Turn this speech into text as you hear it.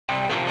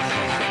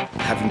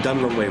Having done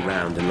a long way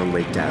round and a long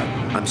way down,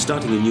 I'm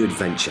starting a new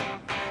adventure.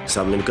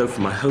 So I'm going to go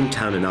from my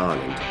hometown in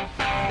Ireland,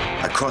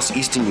 across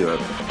Eastern Europe,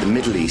 the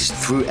Middle East,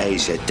 through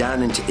Asia,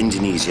 down into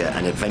Indonesia,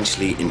 and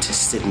eventually into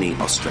Sydney,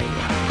 Australia.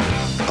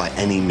 By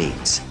any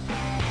means.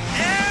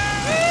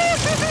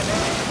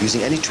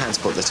 Using any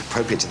transport that's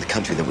appropriate to the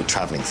country that we're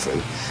travelling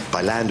through,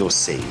 by land or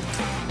sea,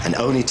 and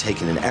only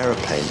taking an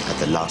aeroplane at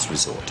the last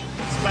resort.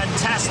 It's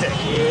fantastic.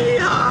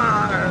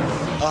 Yeehaw!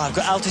 Oh, I've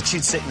got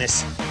altitude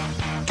sickness.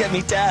 Get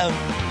me down.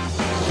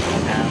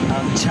 I'm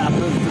on top of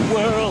the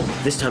world.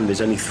 This time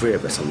there's only 3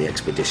 of us on the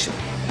expedition.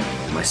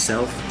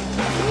 Myself,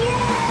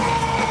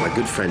 my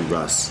good friend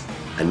Russ,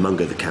 and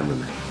Mungo the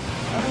cameraman.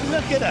 Oh,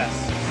 look at us.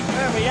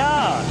 There we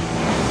are.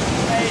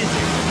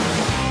 Amazing.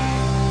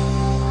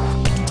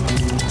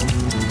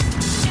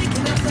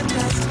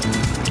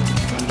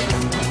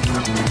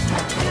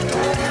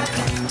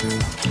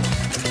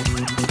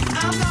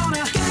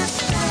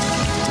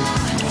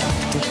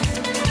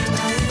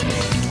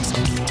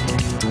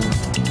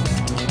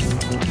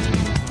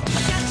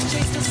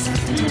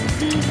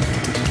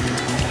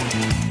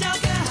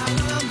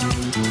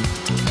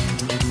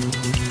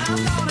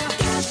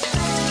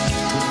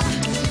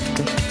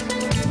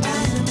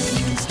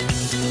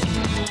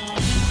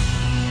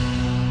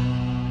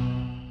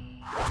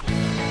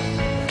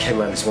 Came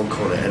around this one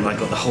corner and I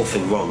got the whole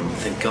thing wrong.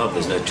 Thank God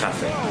there's no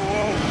traffic.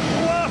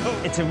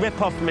 Whoa. It's a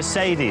rip-off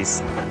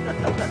Mercedes.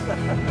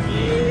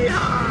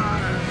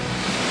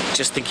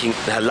 Just thinking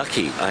how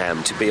lucky I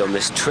am to be on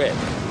this trip.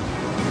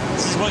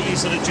 This is what you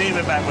sort of dream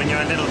about when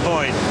you're a little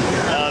boy.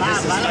 Oh,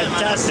 this is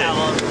fantastic.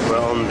 We're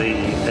on the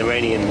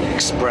Iranian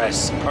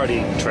Express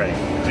party train.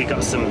 We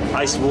got some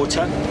ice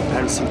water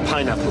and some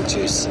pineapple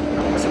juice.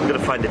 So we're going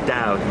to find a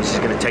dhow, which is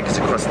going to take us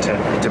across to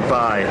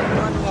Dubai.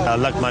 Our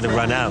luck might have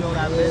run out.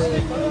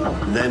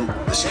 And then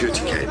the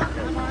security came.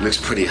 Looks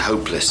pretty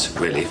hopeless,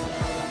 really,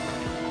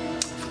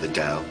 for the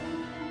dhow.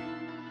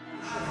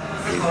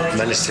 We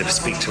managed to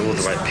speak to all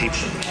the right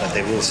people, but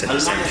they've all said the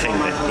same thing,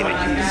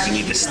 that you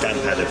need the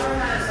stamp out of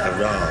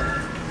Iran,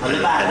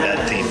 and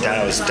that the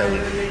dhows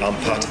aren't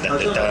part of that.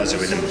 The dhows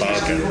are in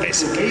embargo,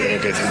 basically. They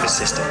don't go through the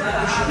system.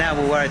 Now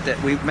we're worried that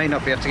we may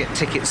not be able to get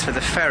tickets for the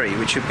ferry,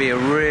 which would be a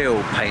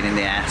real pain in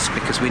the ass,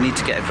 because we need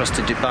to get across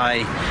to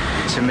Dubai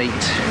to meet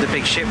the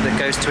big ship that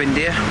goes to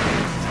India.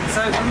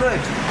 So, Mahmood,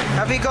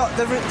 have you got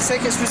the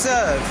tickets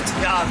reserved?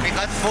 Yeah, we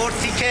got 4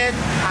 tickets,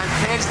 and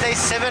Thursday,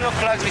 7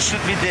 o'clock, we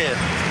should be there.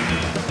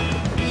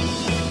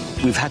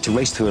 We've had to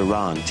race through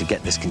Iran to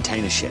get this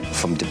container ship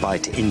from Dubai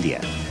to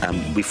India.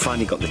 We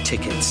finally got the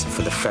tickets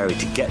for the ferry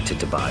to get to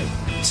Dubai,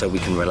 so we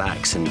can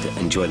relax and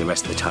enjoy the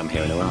rest of the time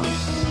here in Iran.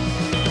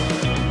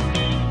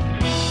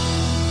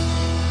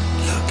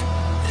 Look,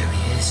 there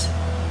he is.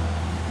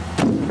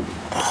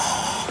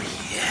 Oh,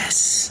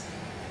 yes.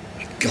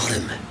 We got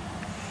him.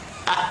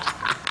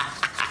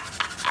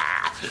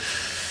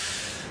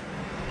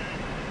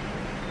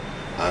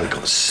 I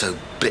got so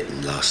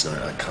bitten last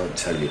night, I can't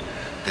tell you.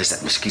 There's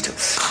that mosquito.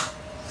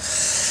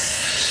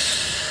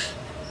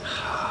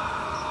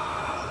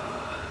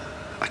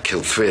 I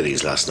killed 3 of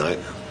these last night,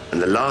 and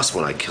the last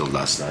one I killed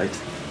last night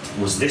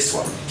was this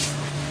one.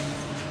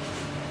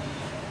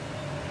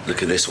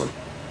 Look at this one.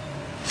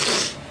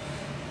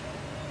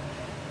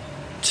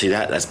 See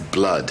that? That's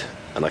blood.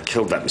 And I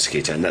killed that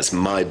mosquito, and that's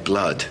my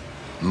blood.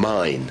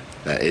 Mine,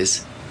 that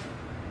is.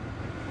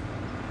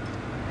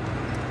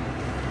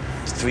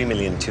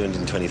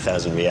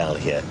 3,220,000 rial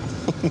here.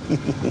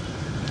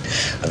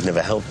 I've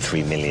never held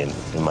 3 million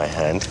in my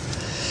hand.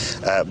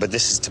 But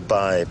this is to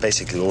buy,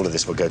 basically all of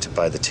this will go to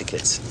buy the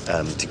tickets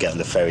to get on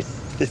the ferry.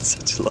 It's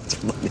such a lot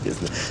of money,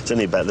 isn't it? It's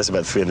only about, that's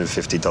about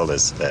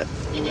 $350 there.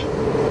 You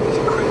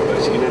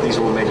know these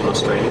are all made in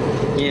Australia?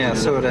 Yeah, I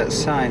saw that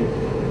sign.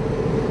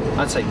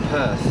 I'd say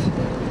Perth.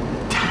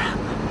 Damn.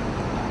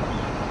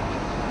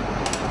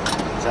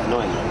 Is that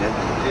annoying,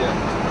 yeah? Yeah.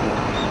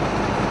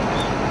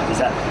 Is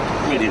that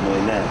really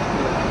annoying there?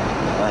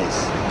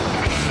 Nice.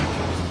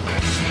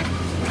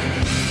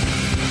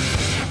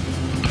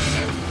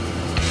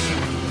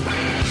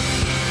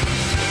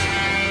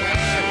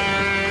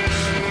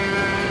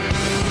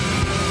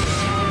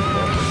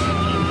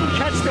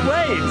 The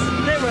waves,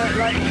 they were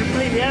like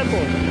completely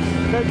airborne.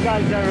 Those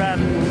guys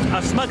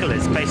are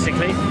smugglers,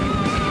 basically.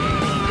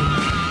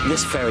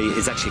 This ferry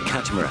is actually a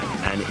catamaran,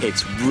 and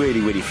it's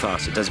really, really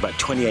fast. It does about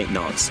 28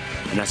 knots,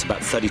 and that's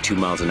about 32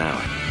 miles an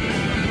hour.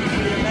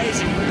 Really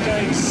amazing. We're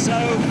going so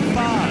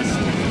fast.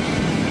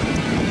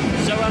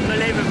 So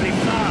unbelievably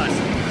fast.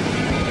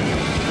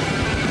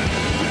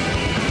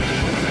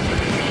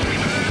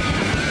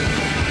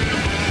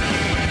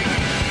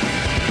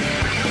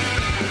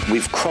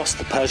 We've crossed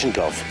the Persian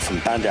Gulf from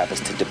Bandar Abbas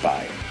to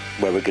Dubai,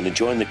 where we're going to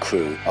join the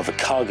crew of a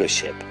cargo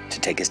ship to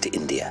take us to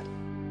India.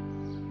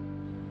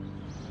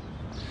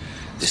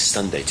 This is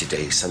Sunday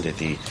today, Sunday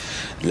the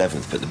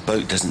 11th, but the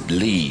boat doesn't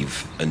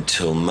leave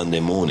until Monday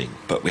morning.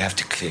 But we have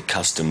to clear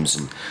customs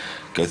and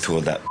go through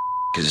all that,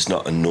 because it's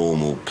not a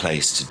normal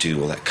place to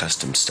do all that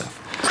customs stuff.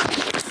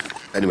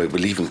 Anyway, we're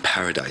leaving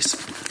paradise.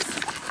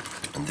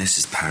 And this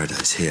is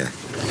paradise here.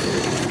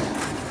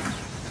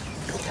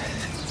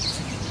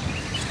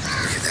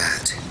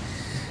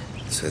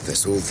 So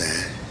that's all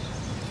there.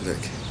 Look,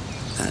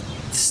 that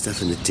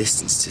stuff in the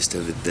distance just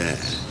over there,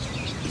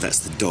 that's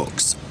the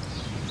docks.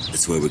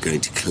 That's where we're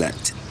going to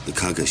collect the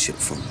cargo ship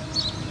from.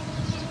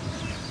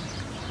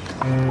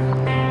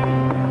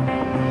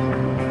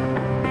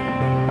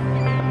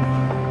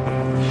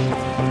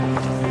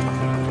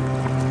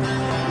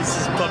 This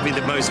is probably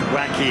the most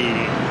wacky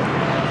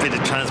bit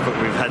of transport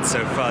we've had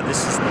so far.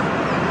 This is a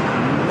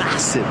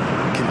massive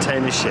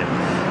container ship.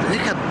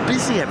 Look how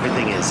busy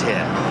everything is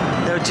here.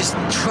 There are just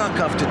truck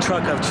after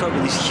truck after truck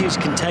with these huge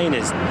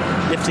containers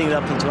lifting it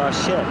up into our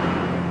ship.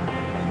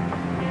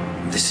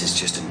 This is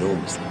just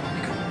enormous.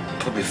 You could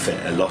probably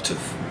fit a lot of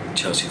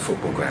Chelsea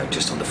football ground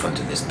just on the front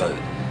of this boat.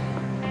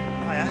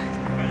 Hiya.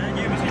 And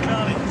you, Mr.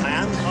 Charlie. I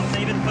am. I'm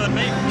David, third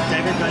mate.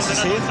 David, nice to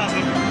see you.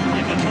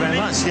 Thank you very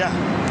much, yeah.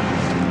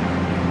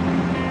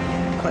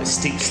 Quite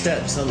steep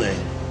steps, aren't they?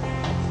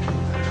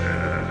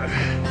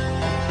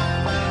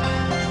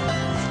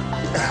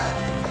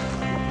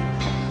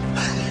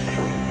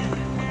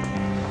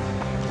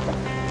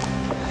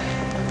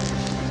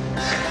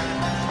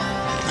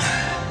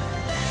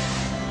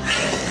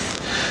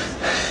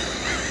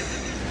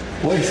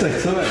 What are you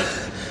saying?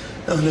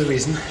 Oh, no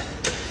reason.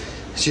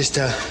 It's just,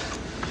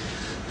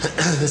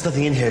 there's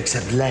nothing in here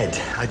except lead.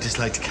 I just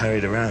like to carry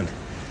it around.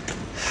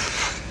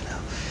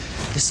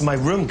 This is my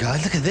room,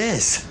 guys. Look at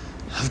this.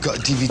 I've got a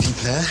DVD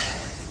player.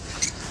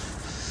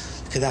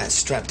 Look at that,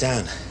 strapped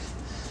down.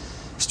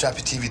 Strap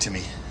your TV to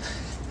me.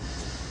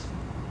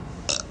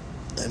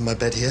 In my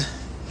bed here.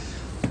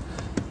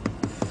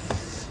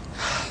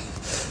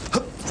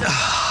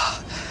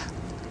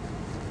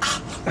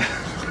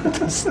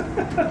 It's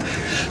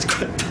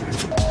quite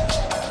painful.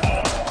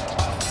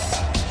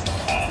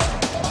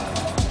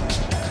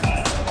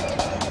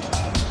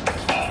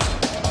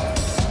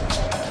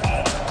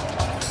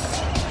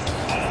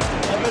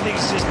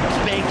 Everything's just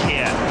big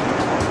here.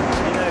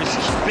 You know, it's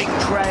just big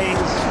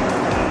cranes,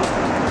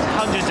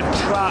 hundreds of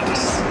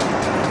trucks.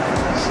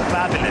 It's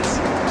fabulous.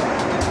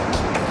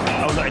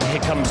 Oh, look, and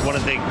here comes one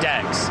of the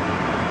decks.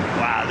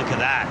 Wow, look at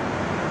that.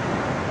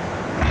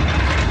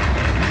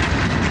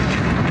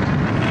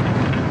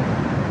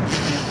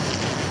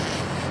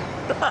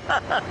 So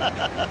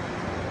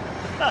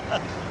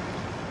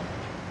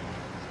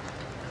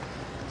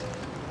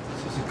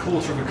it's a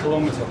quarter of a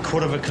kilometre.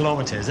 Quarter of a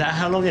kilometre. Is that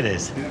how long it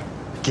is? Yeah.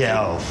 Get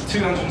off.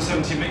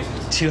 270 metres.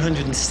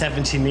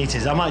 270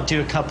 metres. I might do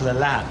a couple of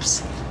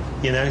laps,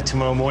 you know,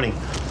 tomorrow morning.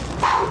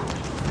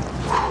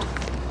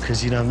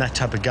 Because, you know, I'm that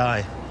type of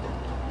guy.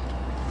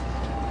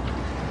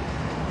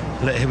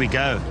 Look, here we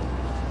go.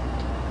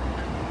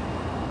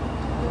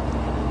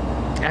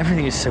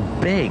 Everything is so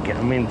big.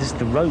 I mean,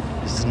 the rope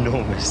is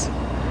enormous.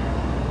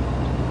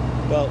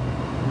 Well,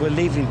 we're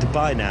leaving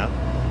Dubai now,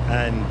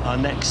 and our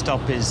next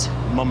stop is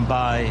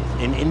Mumbai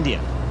in India.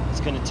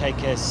 It's going to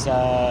take us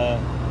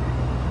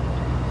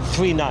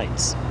 3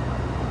 nights,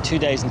 2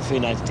 days and 3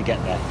 nights to get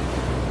there.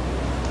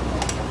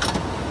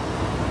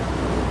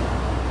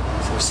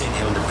 So we're sitting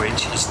here on the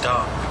bridge. It's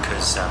dark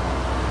because...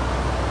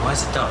 why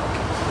is it dark?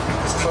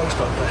 The sun's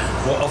gone there.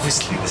 Well,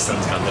 obviously the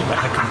sun's gone there, but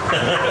how come...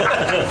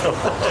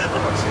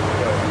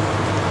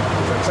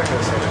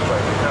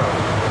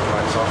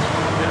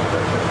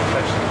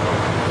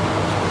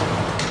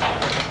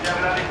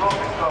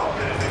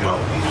 Well,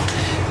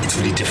 it's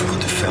really difficult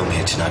to film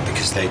here tonight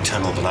because they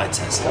turn all the lights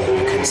outside.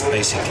 You can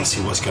basically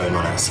see what's going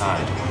on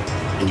outside.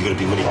 And you've got to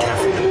be really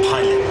careful. The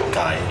pilot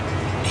guy,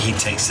 he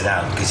takes it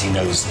out because he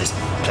knows this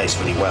place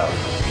really well.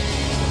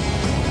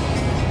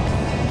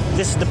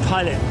 This is the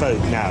pilot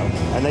boat now,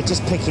 and they're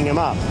just picking him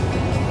up.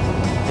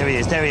 There he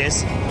is, there he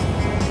is.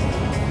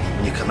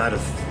 When you come out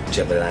of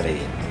Jebel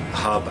Ali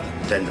harbour,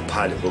 then the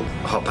pilot will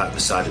hop out the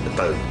side of the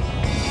boat.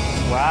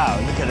 Wow,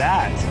 look at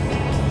that.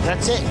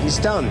 That's it, he's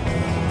done.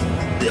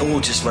 It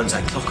all just runs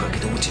like clockwork.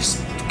 It all just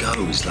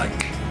goes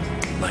like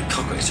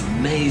clockwork. It's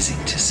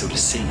amazing to sort of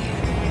see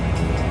here.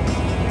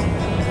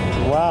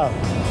 Wow.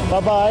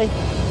 Bye-bye.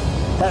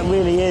 That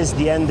really is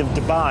the end of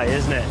Dubai,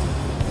 isn't it?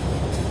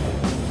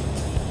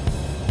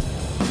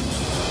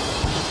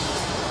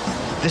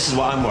 This is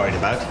what I'm worried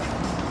about.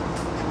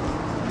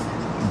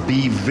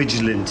 Be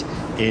vigilant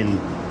in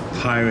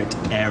pirate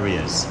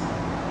areas.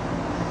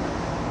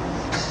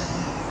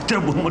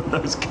 Don't want one of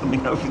those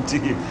coming over to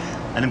you.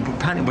 And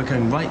apparently we're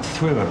going right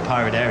through a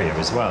pirate area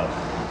as well.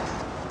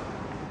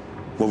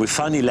 Well, we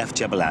finally left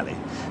Jebel Ali,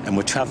 and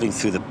we're traveling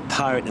through the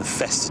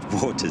pirate-infested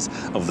waters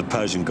of the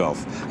Persian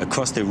Gulf,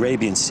 across the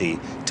Arabian Sea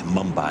to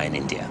Mumbai in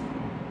India.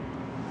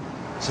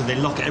 So they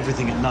lock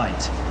everything at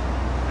night,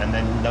 and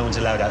then no one's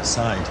allowed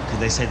outside, because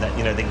they say that,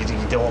 you know,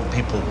 you don't want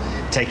people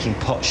taking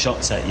pot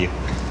shots at you.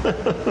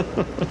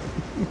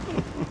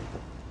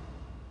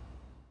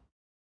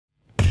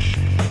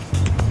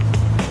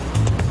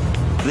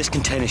 This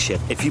container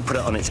ship, if you put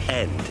it on its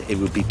end, it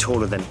would be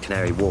taller than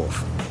Canary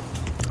Wharf.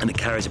 And it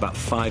carries about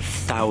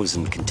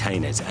 5,000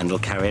 containers, and it'll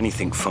carry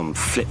anything from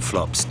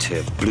flip-flops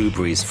to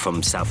blueberries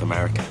from South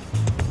America.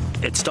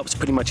 It stops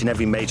pretty much in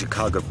every major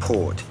cargo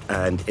port,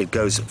 and it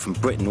goes from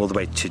Britain all the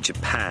way to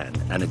Japan,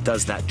 and it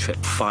does that trip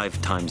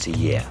 5 times a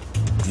year.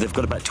 They've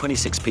got about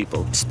 26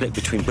 people, split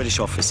between British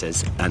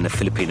officers and a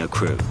Filipino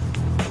crew.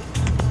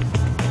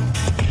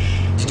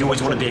 Did you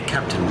always want to be a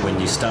captain when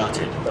you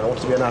started? I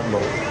wanted to be an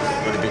admiral.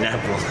 Would have been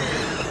admiral.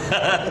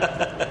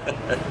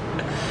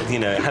 You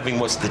know, having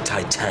watched the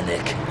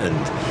Titanic and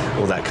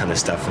all that kind of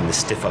stuff, and the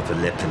stiff upper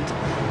lip and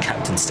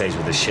captain stays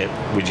with the ship,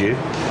 would you?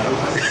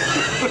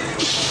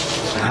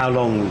 How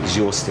long is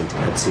your stint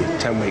at sea?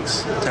 10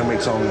 weeks. 10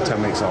 weeks on,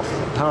 10 weeks off.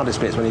 The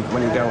hardest bit's when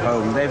you go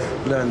home. They've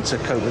learned to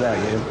cope without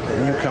you,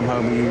 and you come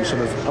home and you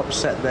sort of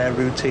upset their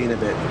routine a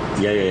bit.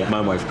 Yeah.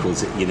 My wife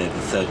calls it, you know,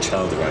 the third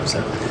child arrives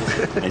out.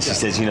 And she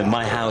says, you know,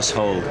 my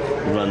household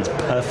runs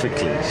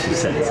perfectly, she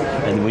says.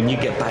 And when you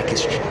get back,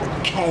 it's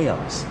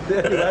chaos.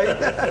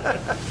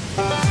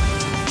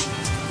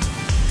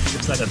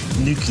 Looks like a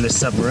nuclear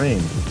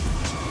submarine.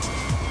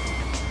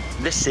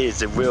 This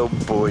is a real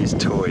boys'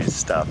 toys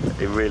stuff.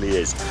 It really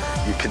is.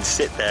 You can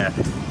sit there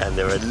and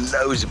there are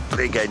loads of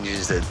big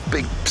engines, there's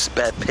big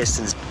spare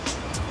pistons.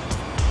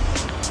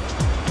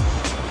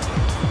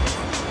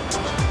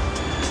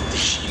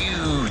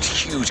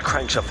 Huge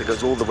crankshaft that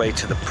goes all the way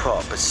to the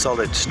prop. It's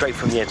solid, straight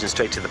from the engine,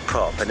 straight to the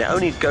prop. And it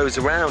only goes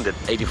around at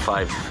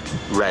 85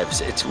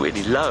 revs. It's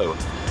really low.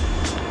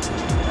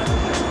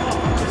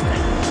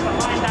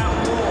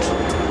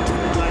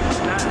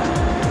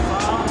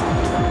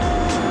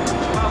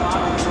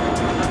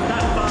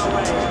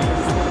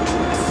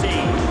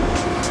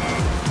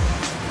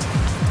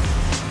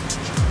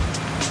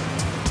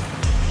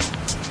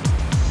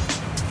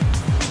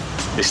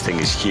 This thing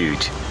is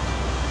huge.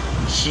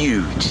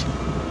 Huge.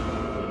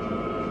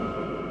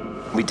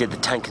 We did the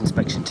tank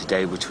inspection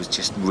today, which was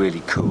just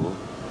really cool.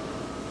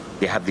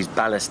 They have these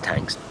ballast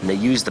tanks, and they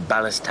use the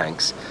ballast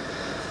tanks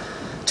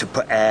to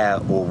put air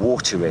or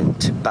water in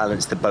to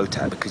balance the boat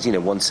out, because, you know,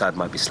 one side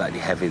might be slightly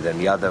heavier than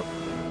the other.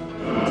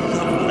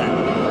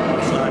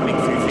 Climbing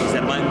through things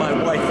that my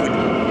wife would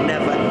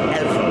never,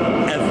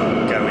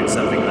 ever go in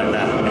something like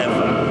that,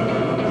 ever.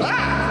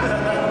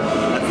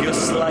 If you're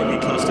slightly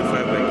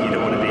claustrophobic, you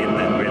don't want to be in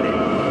there, really.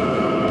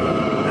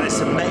 And it's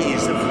a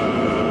maze of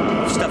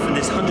stuff, and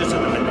there's hundreds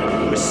of them,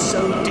 and we're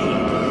so deep.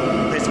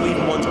 There's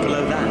even ones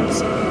below that.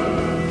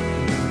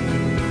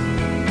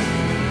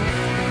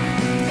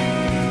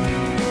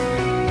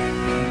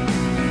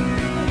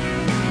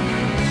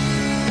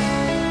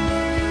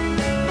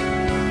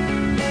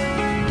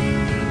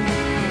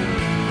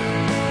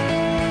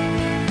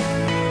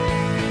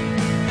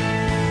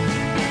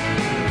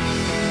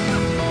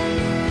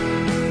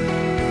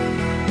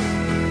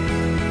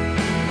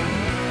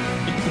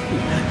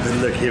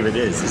 Look, here it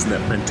is. Isn't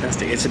that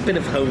fantastic? It's a bit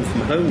of home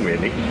from home,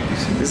 really,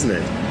 isn't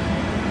it?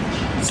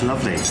 It's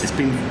lovely. It's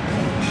been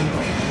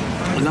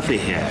lovely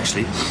here,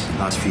 actually, the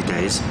last few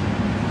days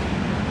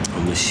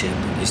on this ship.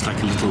 It's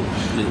like a little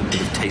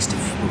bit of taste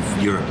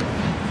of Europe.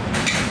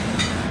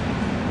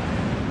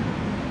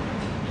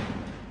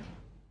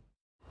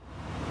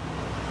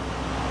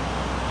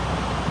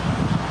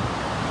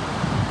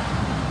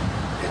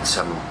 It's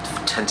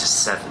 10 to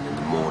 7 in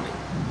the morning.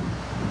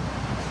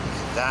 Look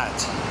at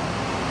that.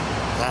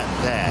 That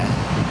there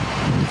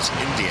is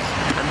India.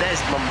 And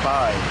there's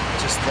Mumbai,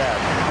 just there.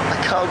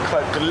 I can't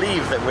quite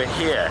believe that we're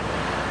here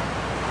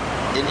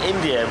in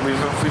India.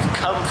 We've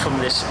come from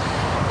this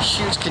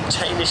huge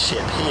container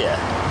ship here,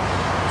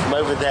 from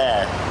over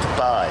there,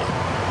 Dubai.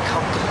 I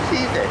can't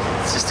believe it.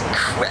 It's just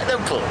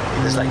incredible.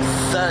 There's like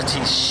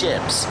 30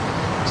 ships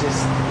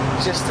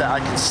just that I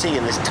can see,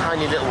 and there's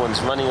tiny little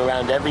ones running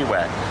around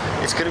everywhere.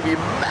 It's going to be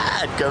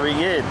mad going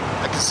in.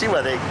 I can see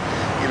why they,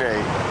 you know,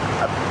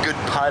 a good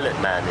pilot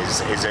man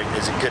is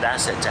a good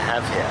asset to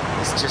have here.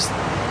 It's just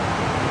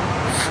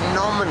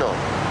phenomenal.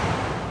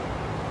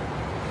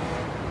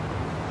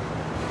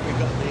 We've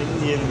got the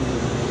Indian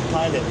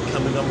pilot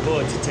coming on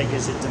board to take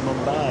us into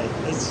Mumbai.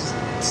 It's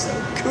so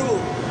cool.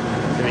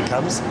 Here he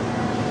comes.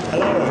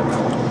 Hello.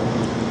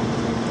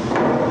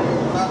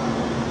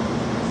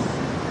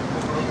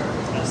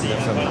 That's the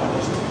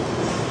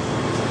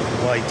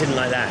well, he didn't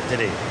like that,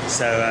 did he?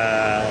 So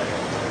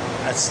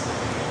that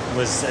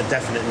was a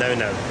definite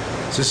no-no.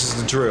 So this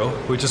is the drill.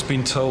 We've just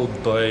been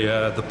told by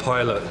the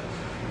pilot,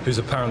 who's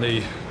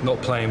apparently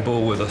not playing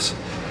ball with us,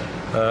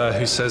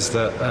 who says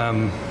that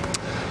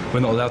we're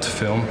not allowed to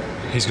film.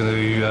 He's going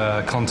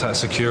to contact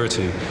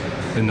security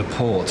in the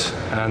port,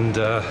 and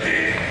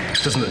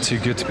it doesn't look too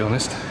good, to be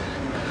honest.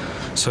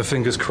 So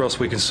fingers crossed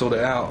we can sort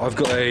it out.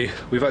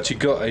 We've actually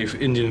got a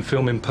Indian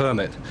filming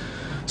permit,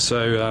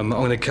 so I'm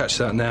going to catch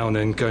that now and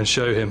then go and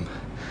show him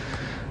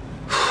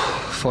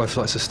 5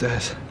 flights of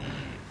stairs.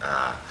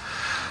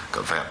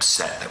 Got very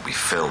upset that we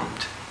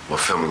were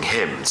filming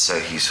him, so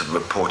he sort of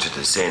reported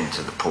us in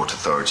to the port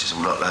authorities,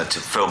 and we're not allowed to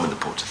film in the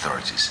port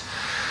authorities.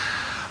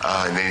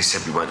 And then he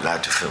said we weren't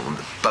allowed to film on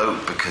the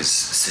boat, because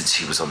since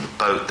he was on the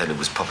boat, then it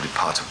was probably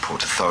part of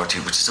port authority,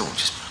 which is all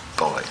just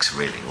bollocks,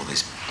 really, all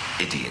these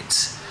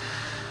idiots.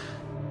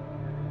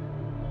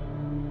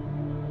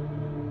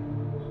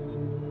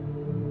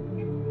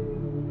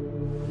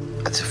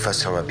 That's the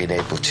first time I've been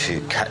able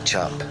to catch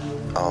up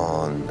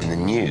on the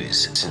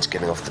news since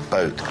getting off the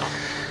boat,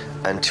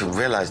 and to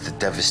realise the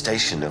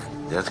devastation of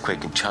the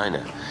earthquake in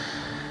China,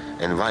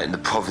 and right in the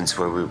province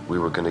where we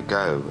were going to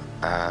go,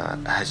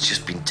 has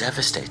just been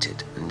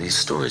devastated. And these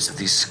stories of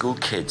these school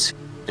kids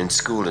in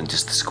school, and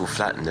just the school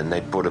flattened, and they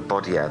brought a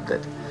body out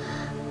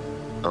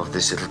of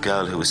this little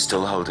girl who was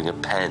still holding a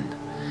pen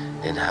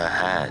in her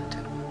hand.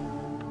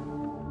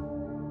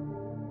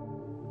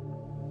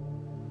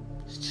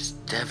 It's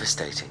just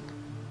devastating.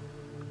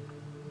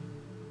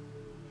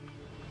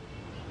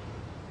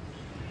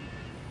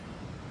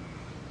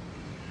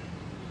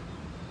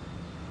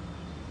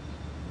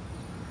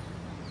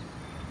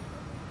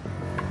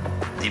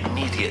 The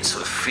immediate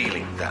sort of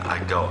feeling that I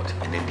got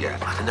in India,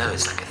 I don't know,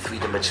 it's like a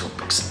three-dimensional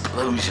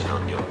explosion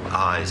on your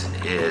eyes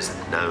and ears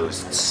and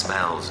nose and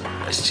smells.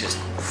 It's just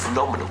a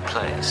phenomenal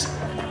place.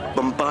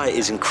 Mumbai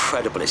is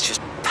incredible. It's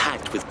just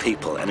packed with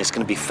people, and it's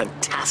going to be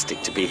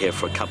fantastic to be here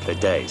for a couple of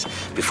days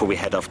before we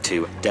head off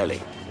to Delhi.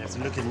 You have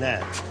to look in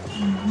there.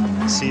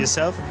 See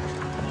yourself?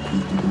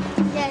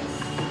 Yes.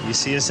 You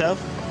see yourself?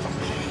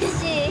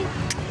 See.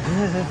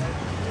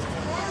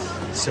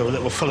 So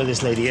we'll follow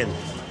this lady in.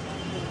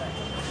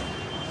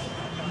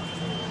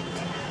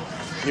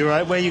 You all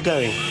right? Where are you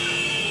going?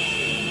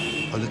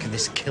 Oh, look at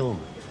this kiln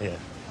here.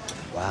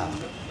 Wow.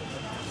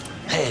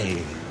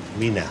 Hey,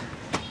 Rina.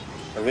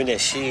 Rina,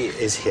 she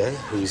is here,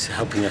 who's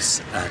helping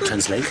us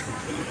translate.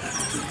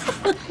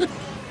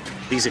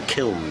 These are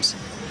kilns.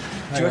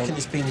 Do you reckon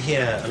it's been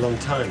here a long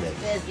time then?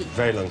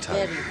 Very long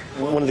time.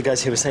 One of the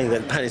guys here was saying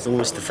that apparently it's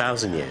almost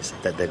 1,000 years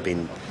that they've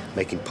been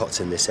making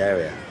pots in this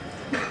area.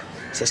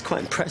 So it's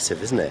quite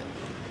impressive, isn't it?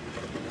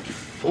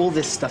 All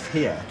this stuff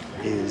here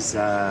is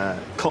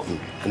cotton,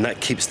 and that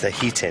keeps the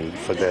heat in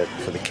for the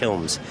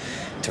kilns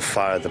to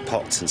fire the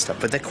pots and stuff.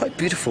 But they're quite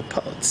beautiful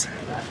pots.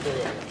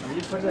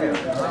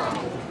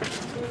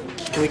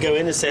 Can we go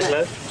in and say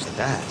hello?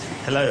 Dad.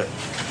 Hello.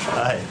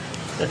 Hi.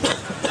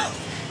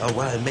 Oh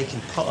wow, they're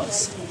making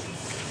pots.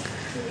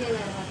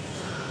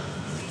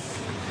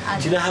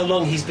 Do you know how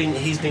long he's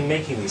been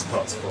making these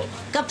pots for?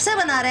 कब से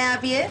बना रहे हैं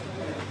आप ये?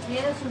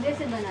 ये सुबह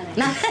से बना रहे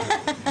हैं।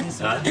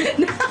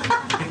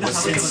 Well,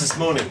 since this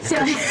morning.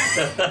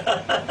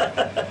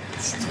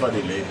 It's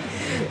funny, Lee.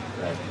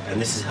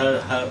 And this is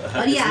her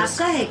और ये business?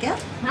 आपका है क्या?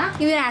 हाँ,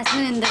 ये मेरा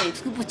husband in there.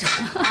 इसको पूछो।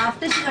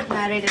 After she got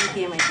married and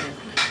came here.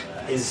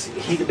 Is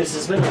he the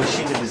businessman or is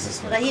she the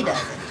businessman? He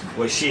does.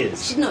 Well, she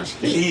is. No,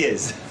 He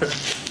is.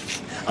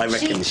 I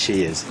reckon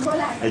she is.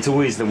 It's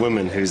always the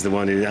woman who's the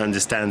one who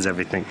understands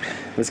everything.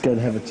 Let's go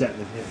and have a chat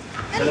with him.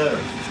 Hello.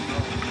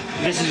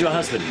 This is your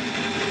husband?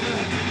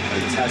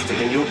 Fantastic.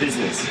 And your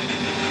business?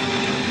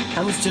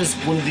 How much does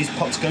one of these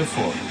pots go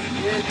for?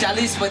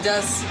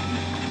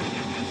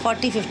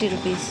 40-50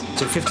 rupees.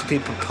 So 50p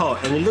per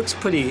pot, and it looks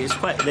pretty, it's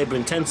quite labour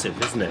intensive,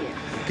 isn't it?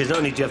 Because not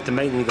only do you have to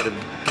make them, you've got to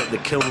get the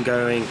kiln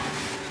going.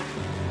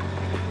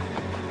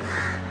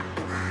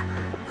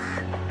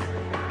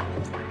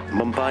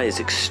 Mumbai is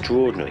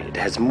extraordinary. It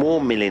has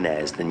more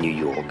millionaires than New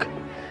York,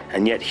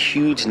 and yet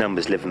huge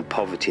numbers live in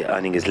poverty,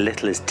 earning as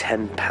little as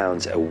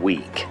 £10 a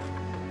week.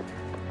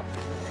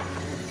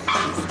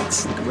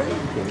 It's great,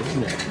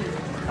 isn't it?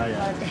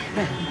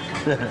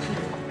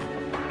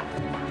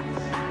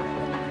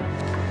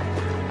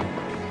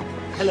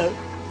 Hello.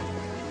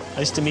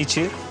 Nice to meet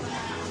you.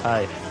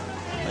 Hi.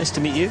 Nice to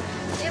meet you.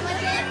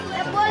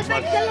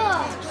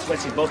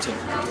 Sweaty bottom.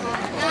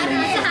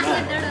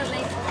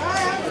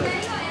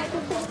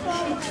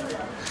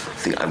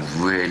 I think I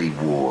really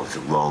wore the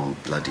wrong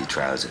bloody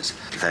trousers.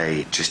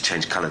 They just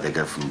change colour. They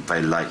go from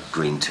very light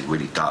green to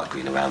really dark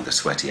green around the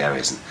sweaty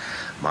areas. And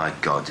my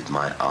God, did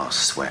my arse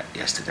sweat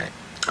yesterday.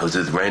 I was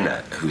with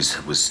Raina, who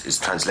is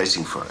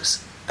translating for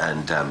us,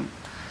 and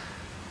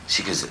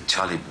she goes,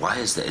 "Charlie, why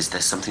is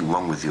there something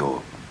wrong with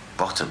your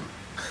bottom?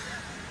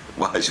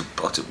 Why is your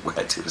bottom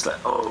wet?" It was like,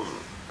 oh,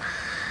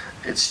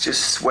 it's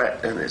just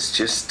sweat, and it's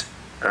just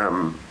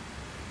the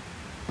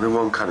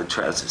wrong kind of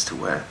trousers to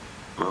wear.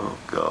 Oh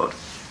God.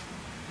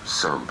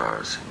 So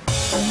embarrassing.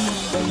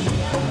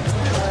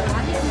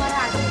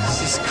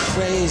 This is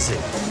crazy.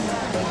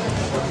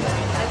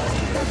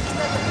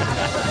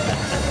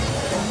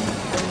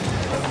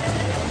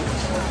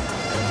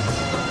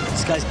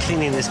 This guy's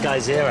cleaning this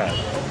guy's ear out.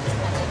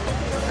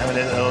 Having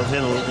a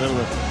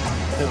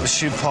little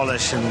shoe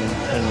polish and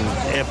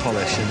ear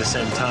polish at the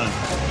same time.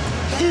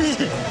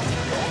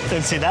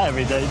 Don't see that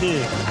every day, do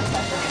you?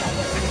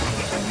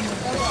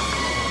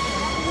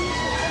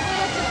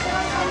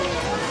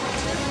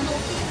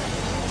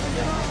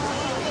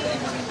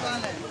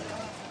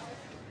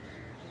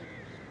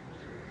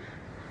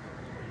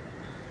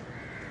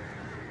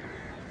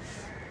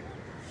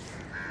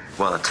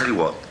 Well, I'll tell you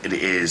what, it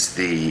is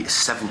the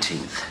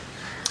 17th,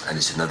 and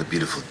it's another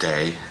beautiful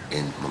day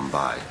in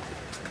Mumbai.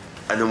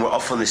 And then we're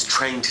off on this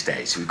train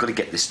today, so we've got to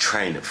get this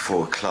train at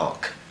 4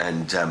 o'clock.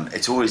 And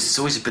it's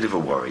always a bit of a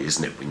worry,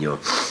 isn't it, when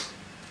you've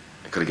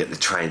got to get the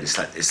train. It's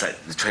like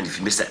the train, if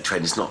you miss that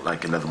train, it's not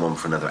like another one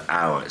for another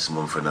hour, it's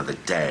one for another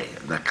day.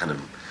 And that kind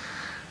of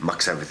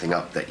mucks everything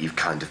up that you've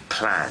kind of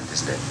planned,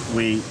 isn't it?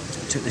 We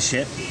took the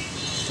ship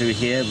through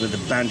here with the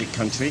bandit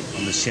country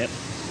on the ship,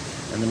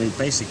 and then we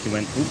basically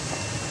went, oop,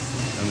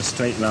 on a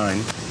straight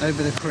line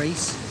over the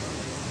crease.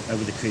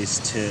 Over the crease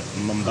to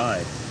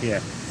Mumbai,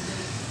 here.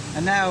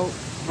 And now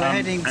we're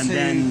heading to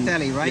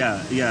Delhi, right?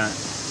 Yeah,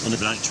 on a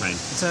night train.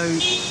 So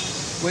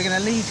we're going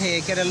to leave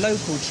here, get a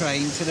local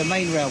train to the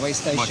main railway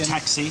station. Or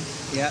taxi,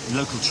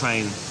 local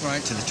train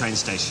to the train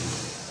station.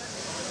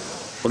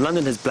 Well,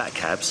 London has black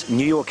cabs,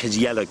 New York has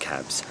yellow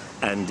cabs,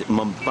 and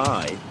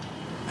Mumbai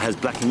has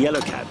black and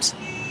yellow cabs.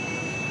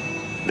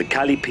 The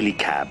Kali Pili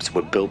cabs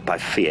were built by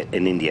Fiat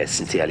in India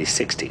since the early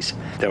 60s.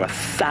 There are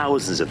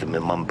thousands of them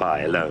in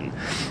Mumbai alone.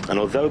 And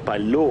although by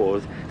law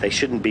they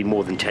shouldn't be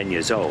more than 10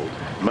 years old,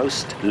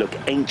 most look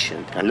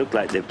ancient and look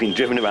like they've been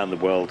driven around the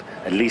world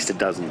at least a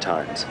dozen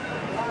times.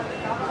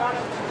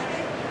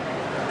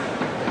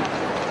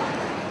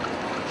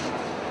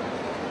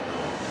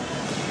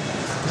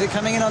 Is it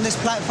coming in on this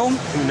platform?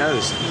 Who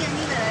knows?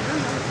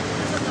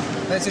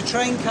 There's a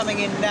train coming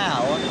in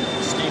now.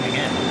 Steaming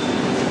in.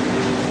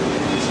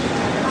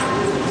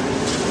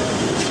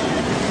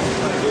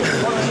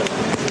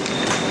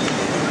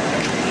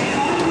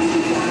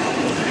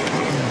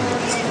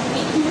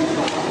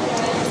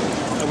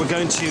 We're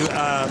going to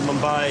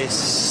Mumbai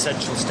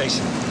Central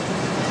Station.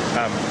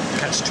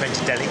 Catch a train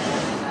to Delhi.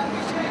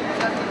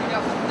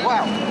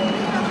 Wow.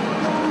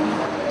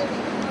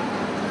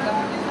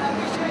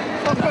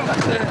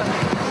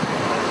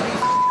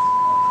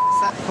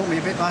 That caught me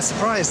a bit by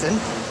surprise then.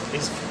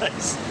 His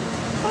face.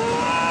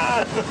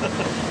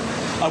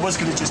 I was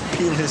going to just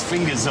peel his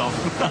fingers off.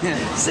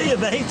 See you,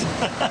 mate.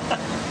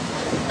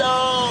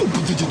 No!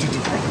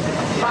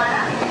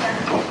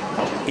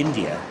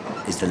 India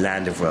is the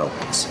land of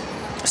railways.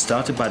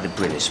 Started by the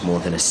British more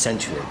than a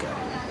century ago,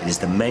 it is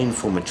the main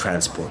form of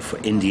transport for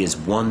India's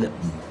 1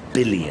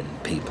 billion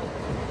people.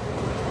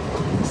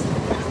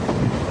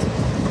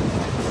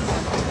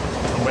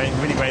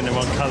 I'm really wearing the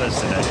wrong colours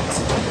today.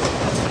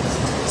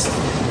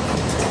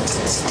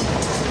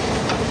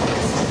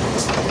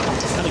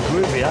 Kind of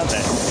groovy, aren't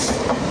they?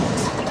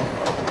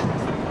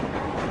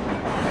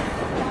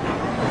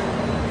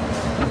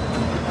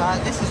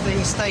 This is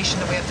the station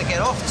that we have to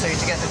get off to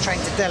get the train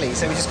to Delhi,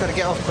 so we just got to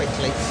get off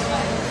quickly.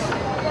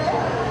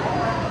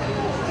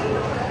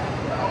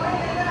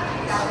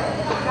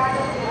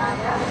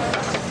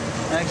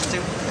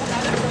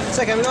 It's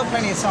okay, we've got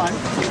plenty of time.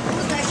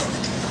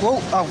 Whoa,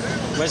 oh.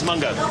 Where's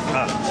Mungo?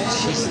 Oh,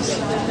 Jesus.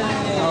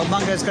 Oh,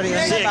 Mungo's got it in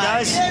his See ya, back.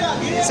 guys.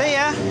 See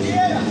ya.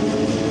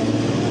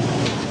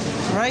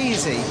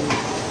 Crazy.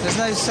 There's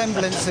no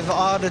semblance of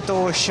are the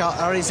doors shut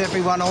or is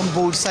everyone on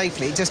board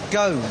safely? It just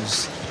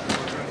goes.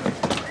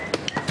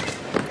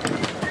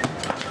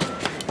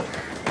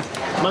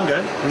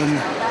 Mungo,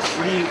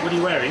 what are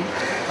you wearing?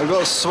 I've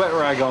got a sweat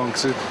rag on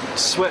because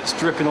sweat's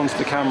dripping onto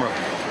the camera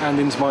and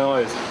into my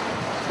eyes.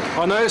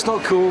 I know it's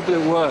not cool, but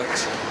it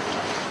works.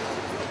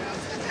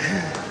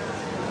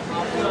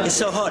 It's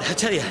so hot, I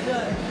tell you.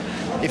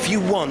 If you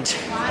want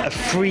a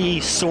free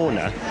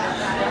sauna,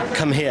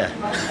 come here.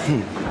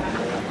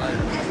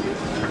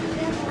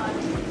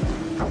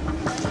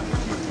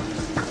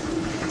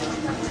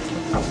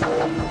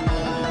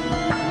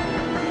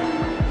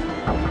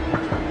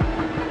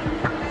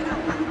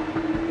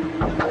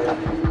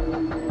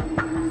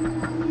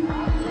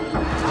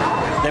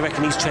 They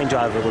reckon each train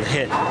driver will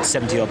hit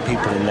 70-odd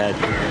people in their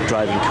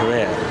driving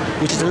career,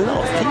 which is a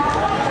lot of people.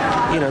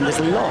 You know, there's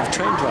a lot of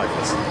train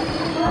drivers.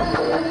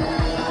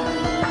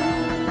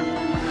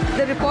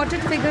 The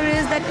reported figure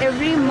is that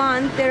every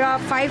month there are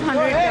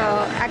 500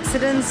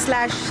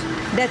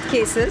 accidents/death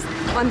cases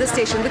on the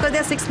station because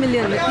there are 6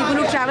 million people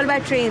who travel by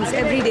trains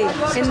every day.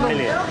 6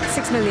 million?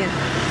 6 million.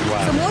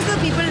 Wow. So most of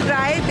the people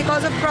drive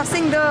because of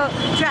crossing the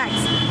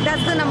tracks.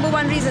 That's the number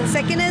one reason.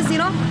 Second is, you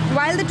know,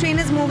 while the train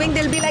is moving,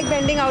 they'll be like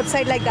bending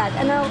outside like that.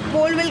 And a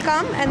pole will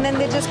come and then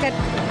they just get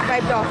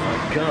wiped off.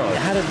 God,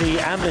 how do the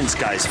ambulance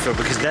guys feel?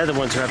 Because they're the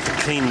ones who have to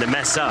clean the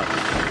mess up.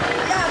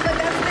 Yeah, but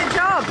that's their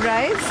job,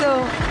 right?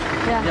 So,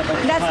 yeah.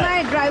 That's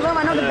my driver,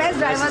 one of the best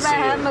drivers I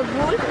have,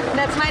 Maqbool.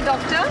 That's my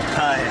doctor.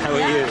 Hi, how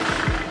are you?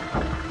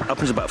 Up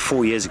until about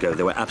 4 years ago,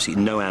 there were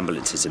absolutely no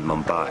ambulances in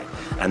Mumbai.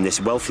 And this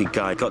wealthy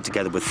guy got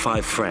together with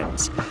 5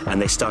 friends and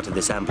they started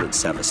this ambulance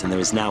service. And there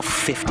is now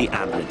 50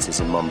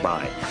 ambulances in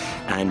Mumbai.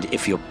 And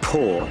if you're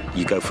poor,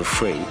 you go for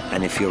free.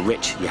 And if you're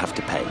rich, you have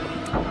to pay.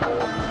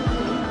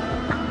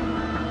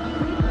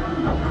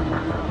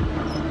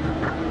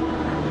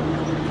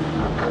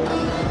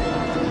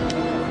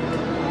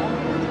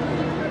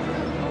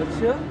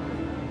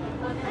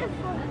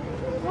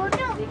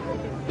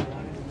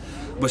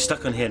 We're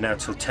stuck on here now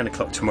till 10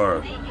 o'clock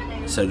tomorrow,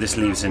 so this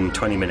leaves in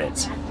 20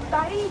 minutes.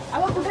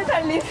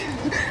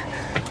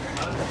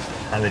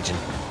 Allergen.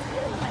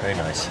 Very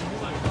nice.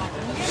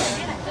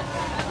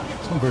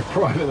 It's not very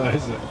private though,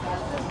 is it?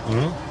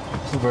 Mm-hmm.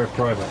 It's not very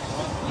private.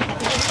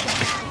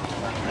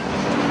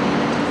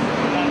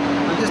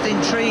 I'm just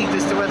intrigued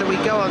as to whether we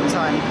go on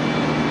time.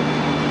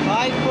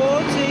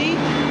 5:40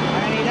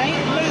 and it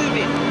ain't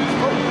moving.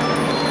 Oh.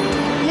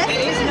 Yes, It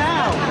is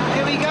now.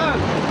 Here we go.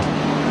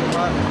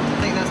 Well,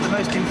 I think that's the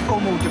most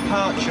informal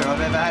departure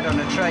I've ever had on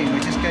a train. We're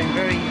just going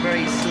very,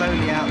 very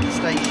slowly out of the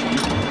station.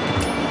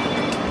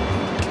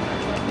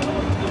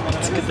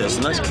 good though. It's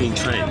a nice clean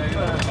train.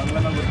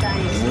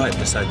 And right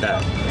beside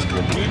that, it's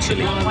going to be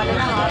chilly.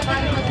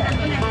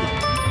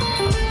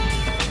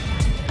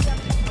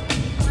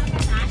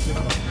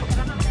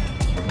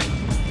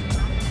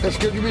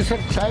 Excuse me, sir.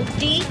 Chai?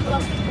 Tea?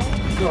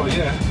 Oh,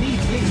 yeah.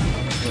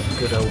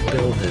 Good old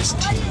builder's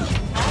tea.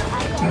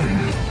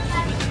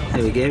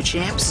 There we go,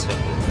 chaps.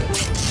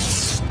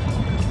 It's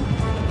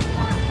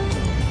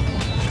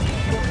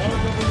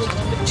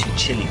a bit too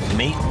chilly for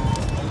me.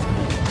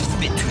 Just a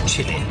bit too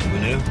chilly, you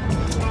know?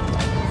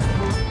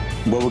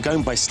 Well, we're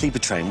going by sleeper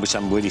train, which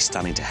I'm really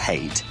starting to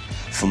hate,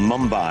 from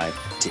Mumbai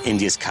to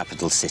India's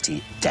capital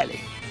city,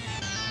 Delhi.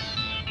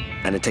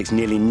 And it takes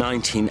nearly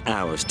 19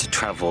 hours to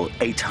travel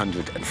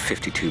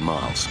 852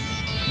 miles.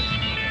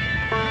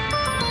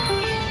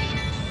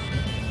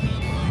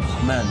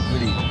 Man,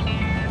 really,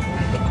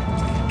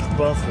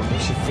 bathroom, you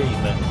should feed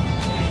man.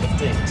 The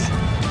things.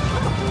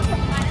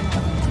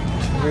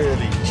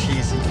 Really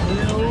cheesy.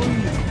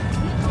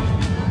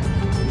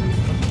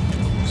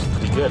 It's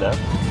pretty good, huh?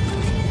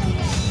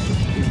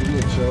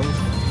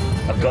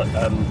 I've got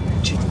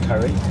chicken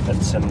curry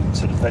and some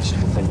sort of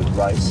vegetable thing with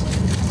rice.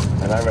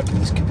 And I reckon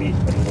this could be a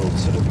little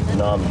sort of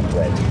naan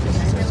bread.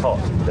 It's hot,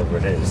 whatever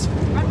it is.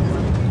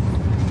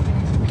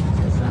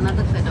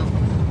 Another fiddle.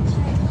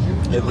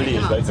 It really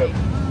is very good.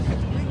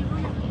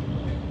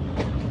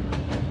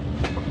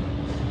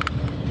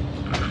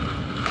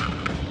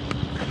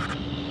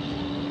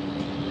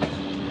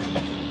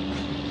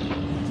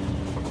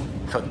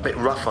 Felt a bit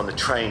rough on the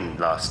train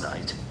last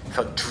night.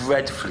 Felt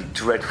dreadfully,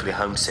 dreadfully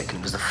homesick. And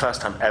it was the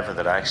first time ever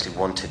that I actually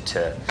wanted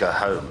to go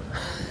home.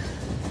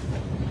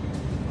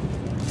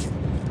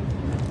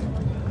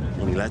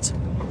 Morning, lads.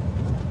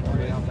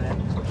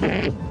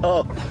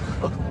 Oh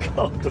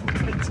God, look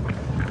at it.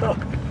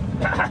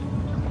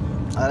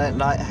 I don't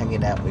like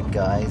hanging out with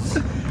guys.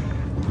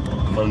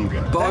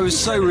 Mungo. But I was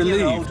so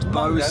relieved.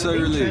 I was so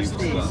relieved.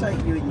 It's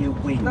you and your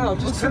wing. No,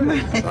 just a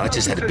minute. I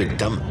just had a big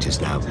dump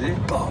just now.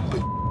 Oh,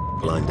 big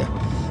blinder.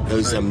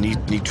 Those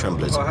knee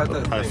tremblers are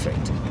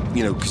perfect.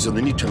 You know, because on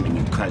the knee trembling,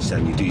 you crouch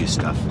down, you do your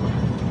stuff,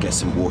 get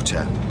some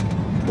water,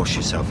 wash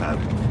yourself out.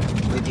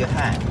 With your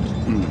hand?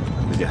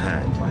 With your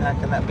hand. Well, how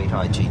can that be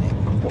hygienic?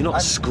 You're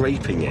not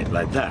scraping it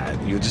like that.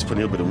 You're just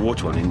putting a little bit of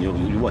water on it, and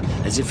you what?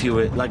 As if you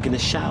were like in a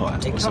shower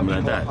or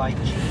something like that.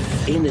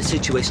 In a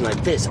situation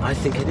like this, I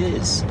think it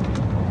is.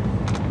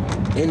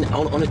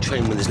 On a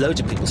train when there's loads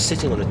of people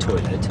sitting on a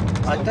toilet.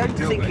 I don't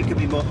think it could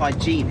be more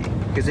hygienic,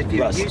 because if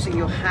you're using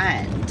your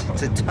hand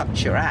to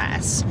touch your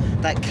ass,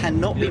 that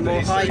cannot be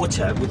more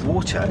hygienic. With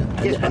water,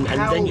 and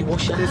then you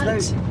wash your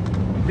hands.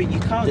 But you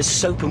can't. There's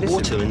soap and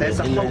water in the toilet. There's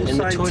a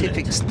whole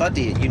scientific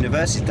study at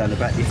university done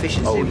about the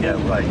efficiency of water.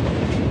 Right.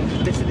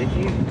 Listen, if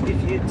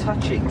you're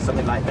touching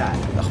something like that,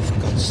 oh, for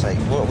God's sake,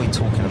 what are we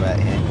talking about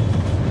here?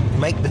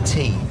 Make the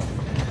tea.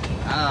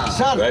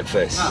 Sir,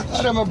 Breakfast.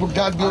 अरे मैं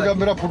बुढ़ा आदमी होगा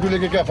मेरा photo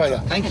लेके क्या फायदा?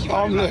 Thank you very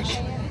Omelette. much.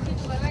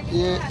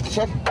 ये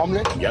सर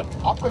omelette. Yep.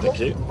 आपका Thank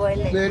you.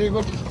 Very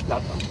good.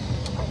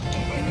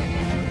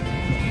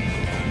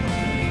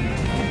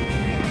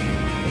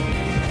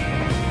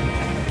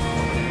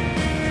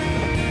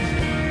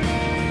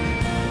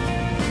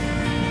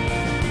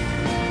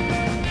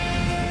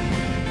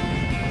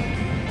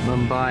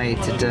 Mumbai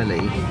to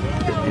Delhi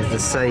is the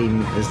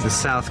same as the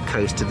south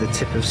coast of the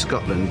tip of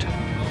Scotland.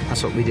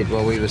 That's what we did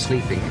while we were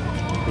sleeping.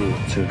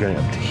 So we're going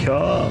up to here,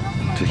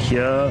 to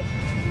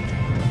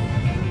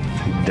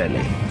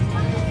Delhi.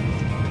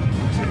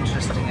 It's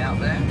interesting out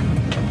there.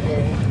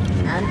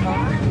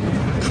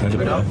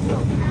 Incredible.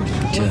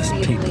 Just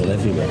people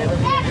everywhere.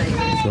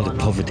 A lot of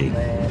poverty.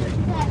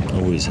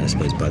 Always, I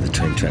suppose, by the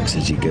train tracks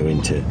as you go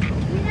into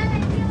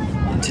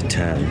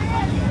town.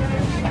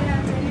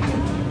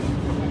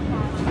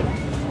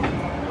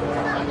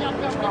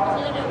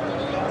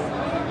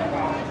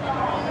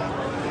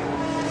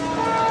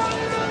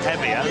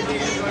 Heavier?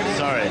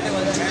 Sorry.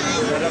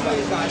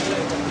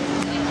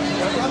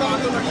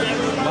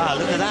 Wow,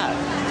 look at that.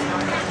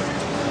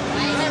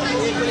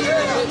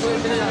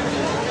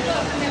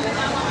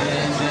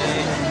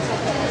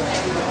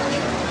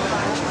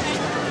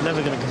 I'm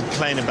never going to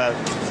complain about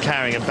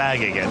carrying a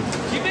bag again.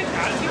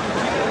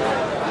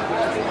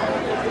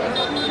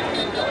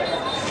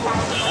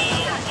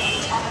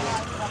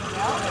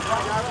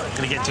 I'm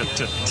going to get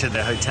to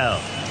the hotel.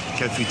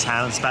 Go through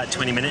town, it's about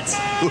 20 minutes.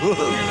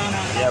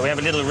 Yeah, we have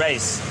a little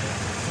race.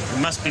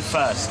 We must be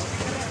first.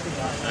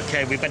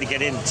 Okay, we better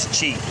get in to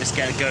cheat. Let's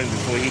get it going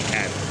before he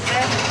can.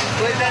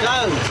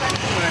 Go!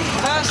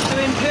 First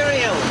to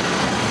Imperial.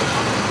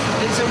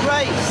 It's a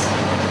race.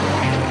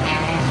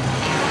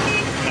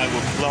 No,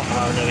 we'll block.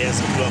 Oh no, he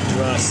hasn't blocked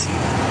us.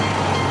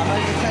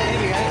 Here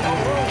we go.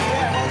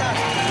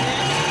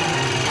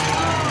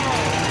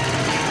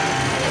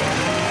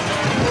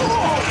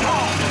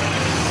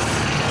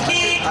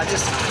 I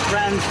just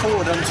ran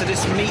forward onto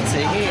this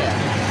meter here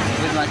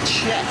with my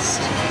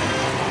chest.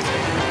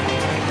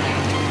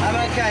 I'm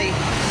okay.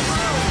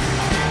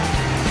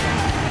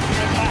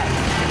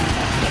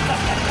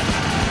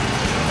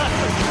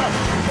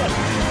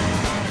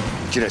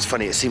 Do you know, it's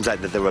funny, it seems like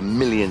that there are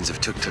millions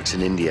of tuk-tuks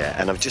in India,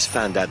 and I've just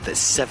found out that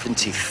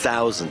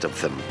 70,000 of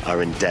them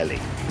are in Delhi.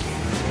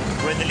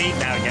 We're in the lead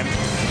now again.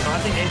 I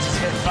think it's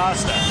a bit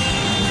faster.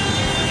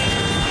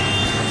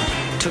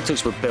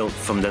 Tuk-tuks were built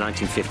from the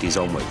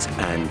 1950s onwards,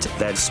 and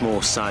they're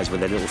small size with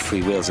their little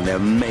three wheels, and they're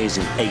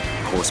amazing 8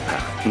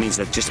 horsepower. It means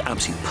they're just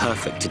absolutely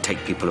perfect to take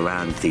people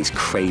around these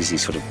crazy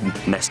sort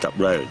of messed up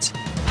roads.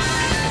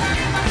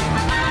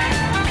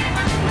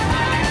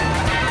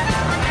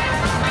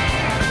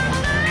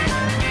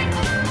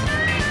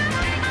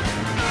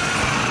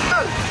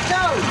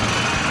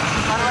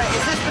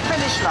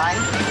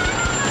 Line.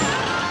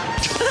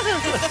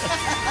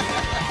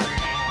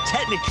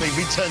 Technically,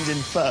 we turned in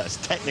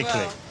first,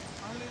 technically.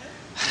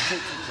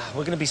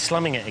 We're going to be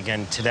slumming it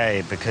again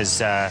today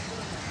because I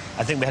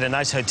think we had a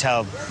nice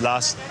hotel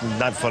night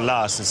before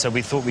last, and so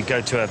we thought we'd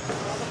go to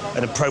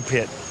an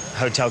appropriate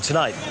hotel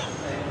tonight.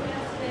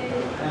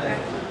 I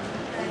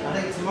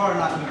think tomorrow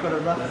night we've got a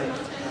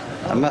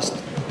rough. I must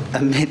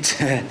admit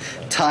a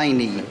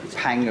tiny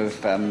pang of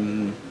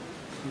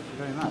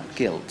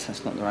guilt,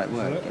 that's not the right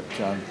word,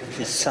 but this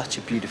is such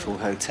a beautiful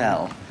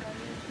hotel.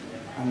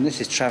 I mean,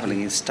 this is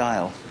travelling in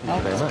style.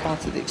 It's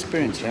part of the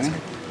experience, Jamie.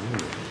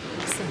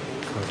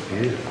 Quite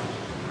beautiful.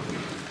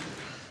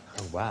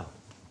 Oh, wow.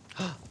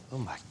 Oh,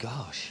 my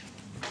gosh.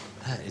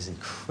 That is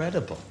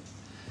incredible.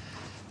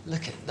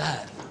 Look at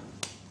that.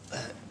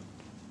 That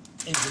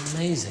is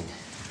amazing.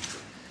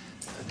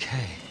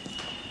 Okay.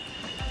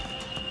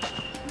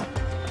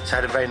 So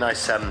I had a very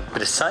nice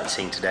bit of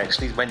sightseeing today,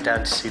 actually. Went down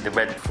to see the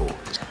Red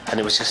Fort, and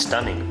it was just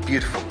stunning,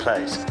 beautiful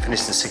place.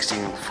 Finished in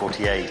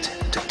 1648,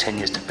 it took 10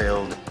 years to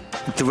build.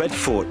 The Red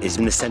Fort is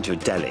in the centre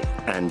of Delhi,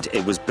 and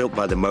it was built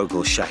by the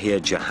Mughal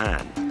Shahir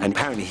Jahan, and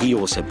apparently he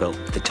also built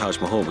the Taj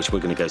Mahal, which we're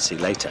going to go see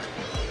later.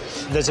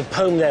 There's a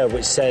poem there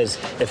which says,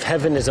 if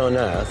heaven is on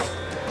earth,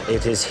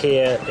 it is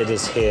here, it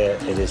is here,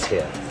 it is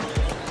here.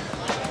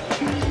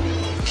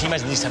 Can you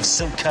imagine they used to have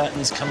silk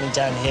curtains coming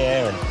down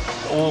here, and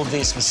all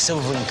this with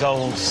silver and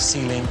gold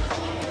ceiling?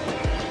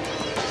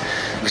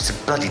 He was a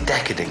bloody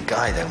decadent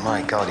guy, though.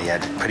 My God, he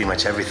had pretty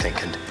much everything,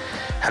 and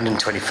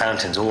 120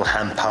 fountains, all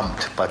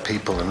hand-pumped by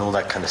people and all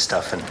that kind of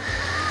stuff, and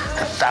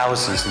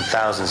thousands and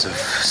thousands of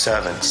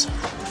servants.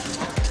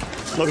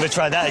 Not going to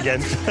try that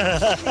again.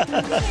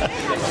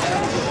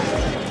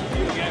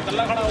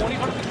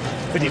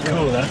 Pretty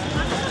cool, huh?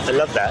 I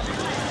love that.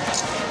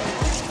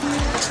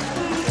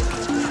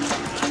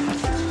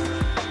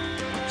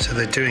 So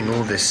they're doing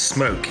all this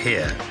smoke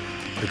here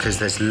because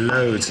there's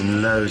loads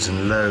and loads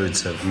and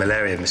loads of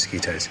malaria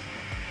mosquitoes.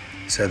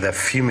 So they're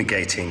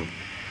fumigating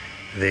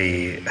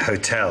the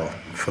hotel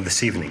for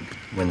this evening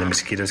when the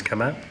mosquitoes come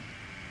out.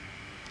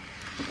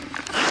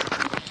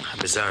 How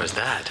bizarre is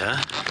that, huh?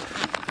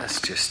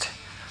 That's just...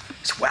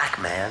 it's whack,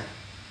 man.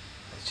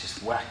 It's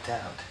just whacked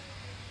out.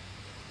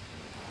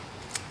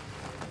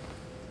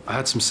 I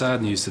had some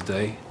sad news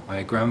today.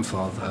 My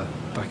grandfather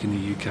back in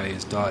the UK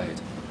has died.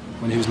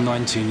 When he was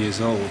 19 years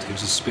old, he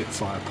was a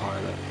Spitfire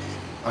pilot.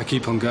 I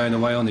keep on going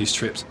away on these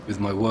trips with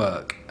my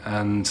work,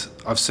 and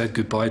I've said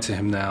goodbye to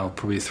him now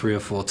probably 3 or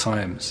 4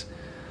 times.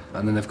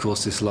 And then, of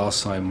course, this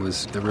last time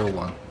was the real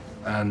one.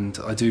 And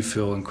I do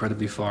feel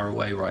incredibly far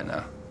away right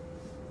now.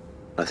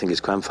 I think his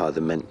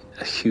grandfather meant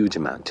a huge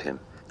amount to him.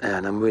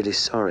 And I'm really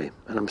sorry.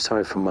 And I'm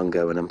sorry for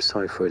Mungo, and I'm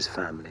sorry for his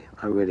family.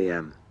 I really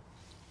am.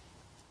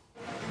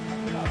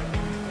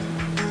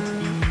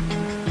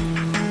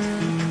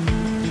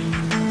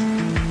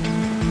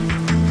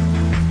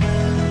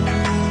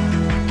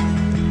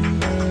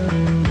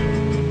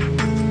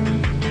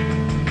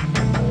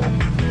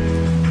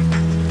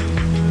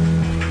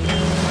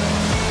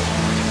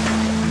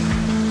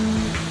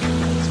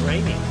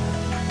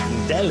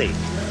 Delhi.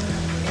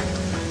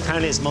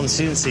 Apparently it's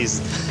monsoon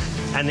season,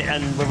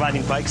 and we're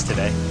riding bikes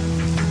today.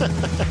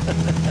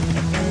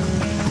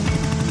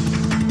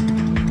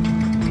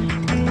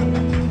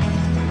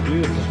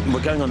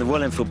 We're going on the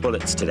Royal Enfield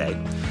Bullets today,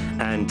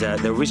 and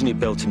they're originally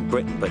built in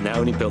Britain, but now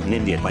only built in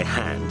India by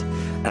hand.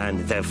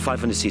 And they're a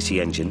 500cc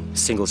engine,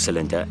 single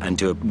cylinder, and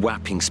do a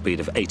whapping speed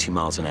of 80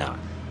 miles an hour.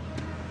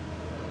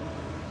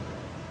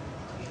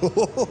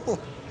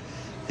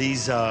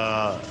 These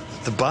are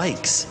the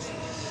bikes.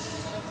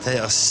 They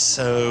are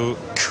so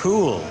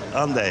cool,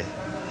 aren't they?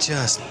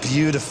 Just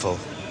beautiful.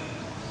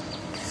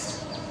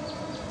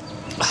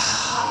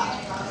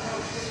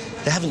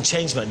 They haven't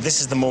changed much. This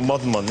is the more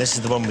modern one. This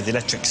is the one with the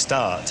electric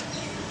start.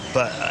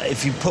 But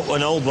if you put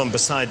an old one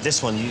beside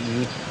this one,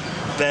 you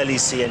barely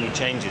see any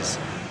changes.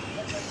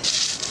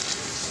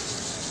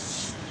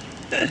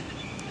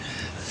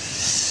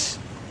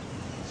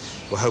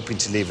 We're hoping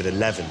to leave at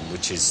 11,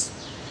 which is...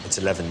 it's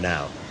 11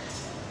 now.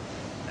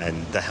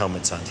 And the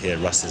helmets aren't here,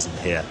 Russ isn't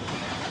here.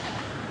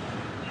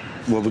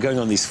 Well, we're going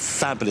on these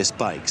fabulous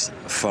bikes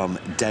from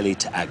Delhi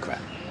to Agra.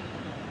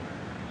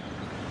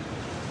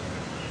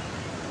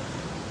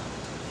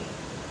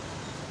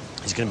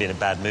 He's going to be in a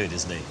bad mood,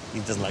 isn't he? He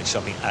doesn't like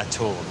shopping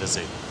at all, does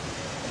he? No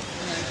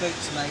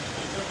boots, mate.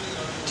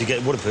 Do you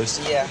get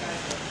waterproofs? Yeah.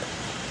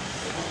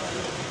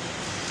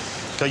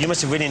 God, you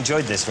must have really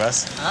enjoyed this,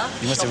 Russ. Huh?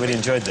 You must have really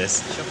enjoyed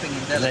this. Shopping in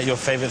Delhi. Is that your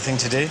favourite thing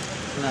to do?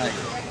 No.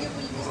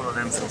 All of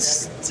them for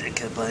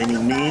sticker by any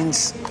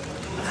means.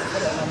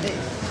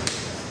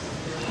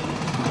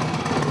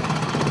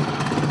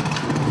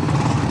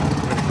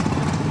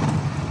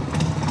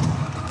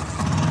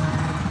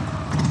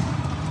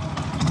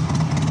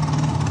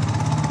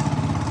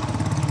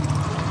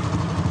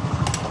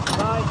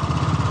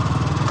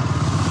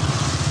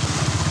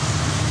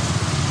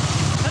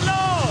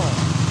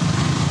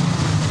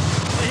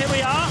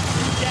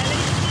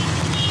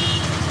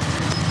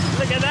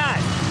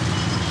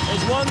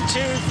 One,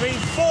 two, three,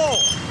 four.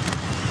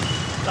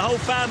 The whole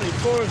family,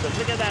 4 of them.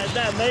 Look at that, isn't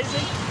that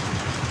amazing?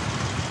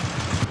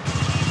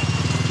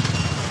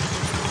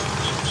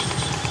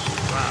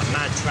 Wow,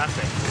 mad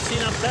traffic.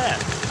 Seen up there.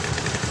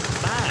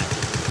 Mad.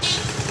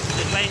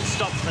 The rain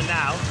stopped for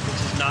now,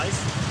 which is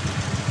nice.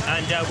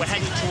 And we're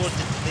heading towards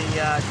the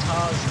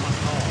Taj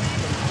Mahal.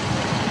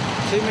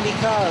 Too many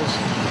cars.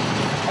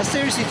 I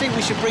seriously think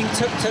we should bring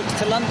tuk-tuks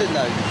to London,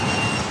 though.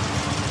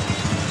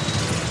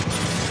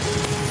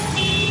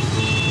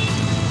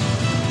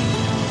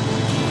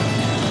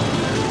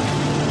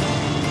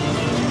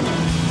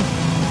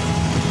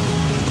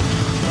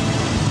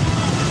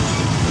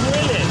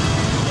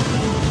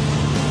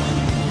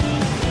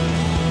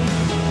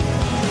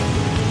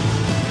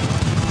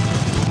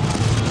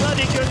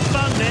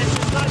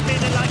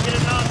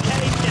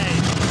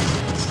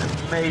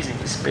 Amazing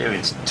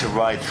experience to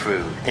ride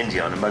through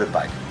India on a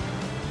motorbike.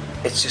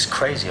 It's just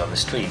crazy on the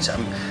streets. I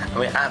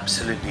mean,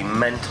 absolutely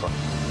mental.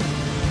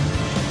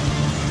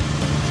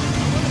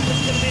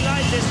 It's going to be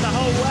like this the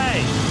whole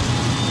way.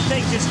 I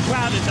think just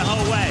crowded the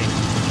whole way,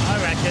 I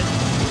reckon.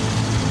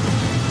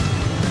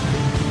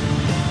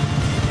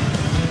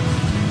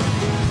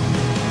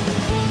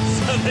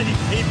 So many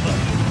people.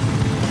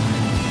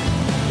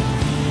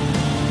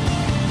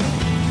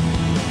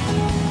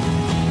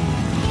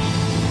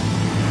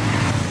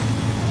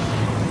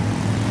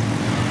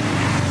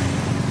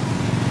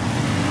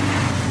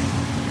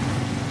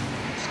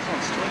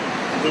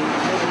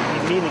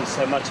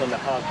 So much on the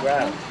hard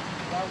ground.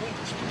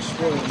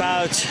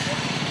 About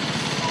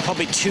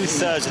probably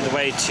 2/3 of the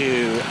way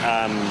to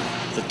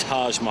the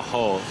Taj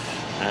Mahal,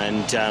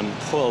 and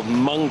poor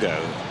Mungo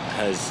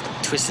has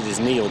twisted his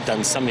knee or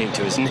done something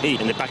to his knee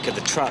in the back of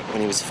the truck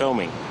when he was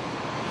filming.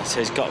 So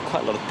he's got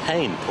quite a lot of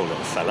pain, poor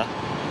little fella.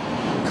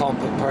 I can't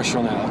put pressure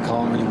on it. I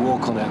can't really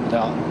walk on it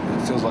without.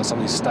 It feels like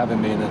somebody's stabbing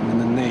me in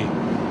the knee.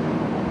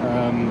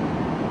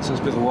 So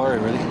it's a bit of a worry,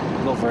 really.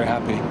 Not very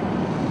happy.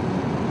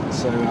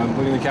 So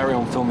we're going to carry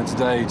on filming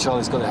today.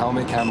 Charlie's got a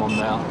helmet cam on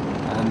now,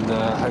 and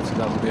hopefully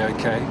that will be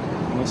okay.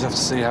 We'll just have to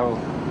see how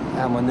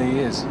my knee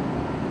is,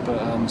 but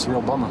it's a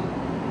real bummer.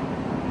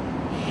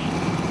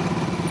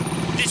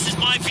 This is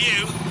my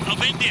view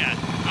of India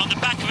on the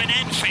back of an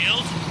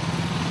Enfield,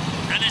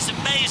 and it's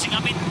amazing.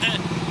 I mean,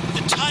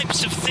 the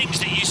types of things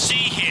that you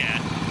see here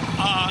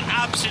are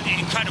absolutely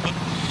incredible.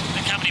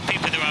 Look how many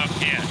people there are up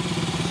here.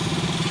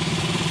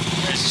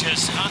 There's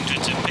just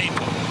hundreds of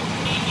people.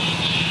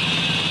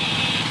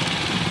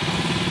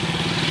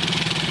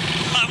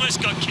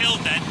 Got killed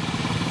then.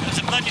 There was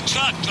a bloody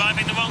truck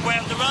driving the wrong way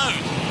up the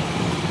road.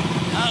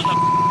 How the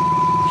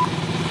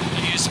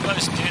are you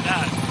supposed to do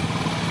that?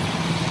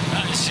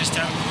 That is just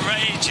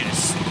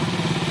outrageous.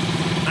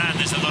 Man,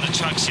 there's a lot of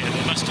trucks here.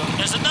 They must have...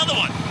 There's another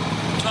one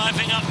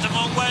driving up the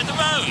wrong way of the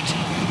road.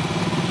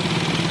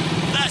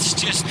 That's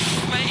just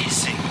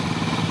crazy.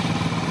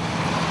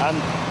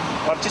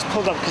 I've just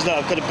pulled up because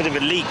I've got a bit of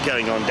a leak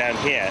going on down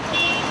here.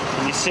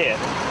 Can you see it?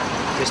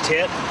 Just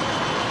here.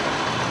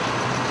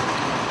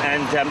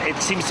 And it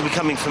seems to be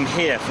coming from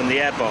here, from the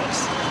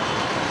airbox.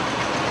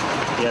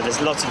 Yeah,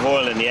 there's lots of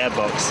oil in the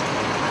airbox.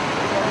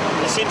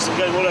 It seems to be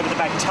going all over the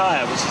back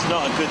tyre, which is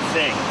not a good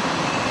thing.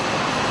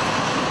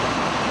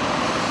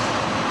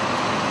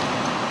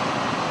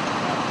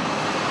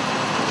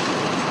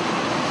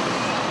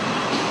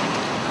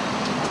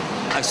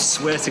 I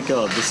swear to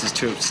God, this is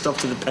true.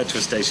 Stopped at the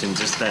petrol station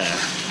just there,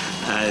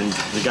 and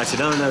the guy said,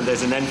 "Oh no,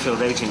 there's an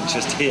Enfield agent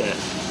just here."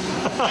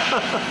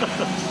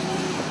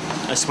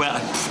 I swear, I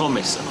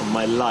promise on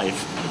my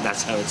life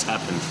that's how it's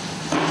happened.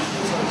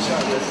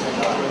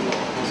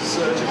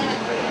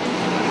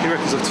 He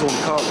reckons I've torn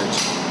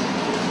cartilage.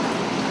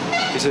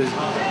 He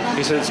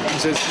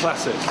says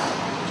classic.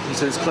 He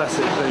says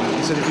classic thing.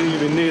 He said if you've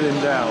been kneeling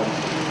down,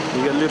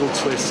 you get little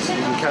twists, you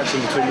can catch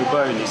them between the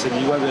bone. He said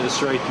you won't be able to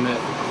straighten it.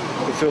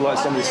 It'll feel like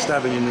somebody's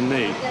stabbing you in the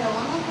knee.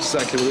 That's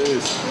exactly what it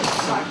is.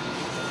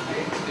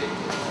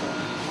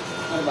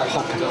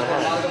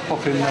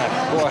 Hop in there.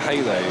 What I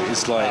hate though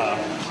is like,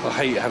 I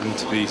hate having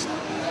to be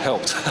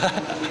helped.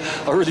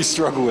 I really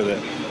struggle with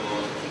it.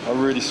 I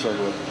really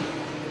struggle with it.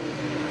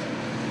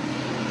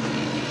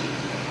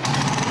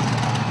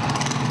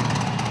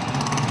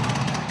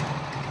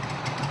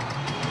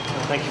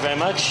 Thank you very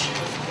much.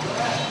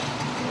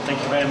 Thank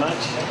you very much.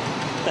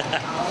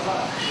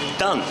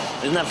 Done.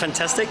 Isn't that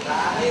fantastic?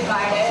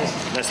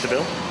 That's the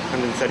bill.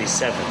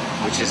 137,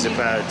 which is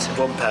about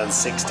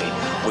 £1.60,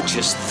 or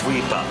just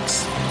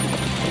 $3.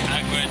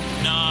 Agra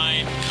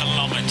 9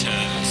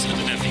 kilometers. I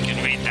don't know if you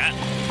can read that.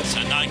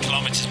 So 9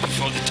 kilometers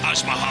before the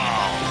Taj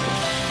Mahal.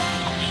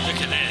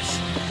 Look at this.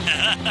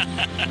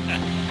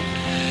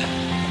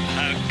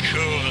 How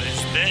cool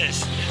is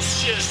this?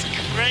 It's just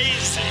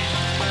crazy.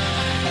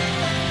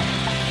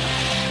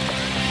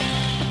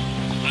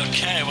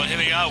 Okay, well here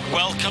we are.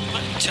 Welcome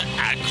to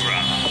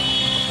Agra.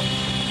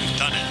 We've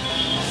done it.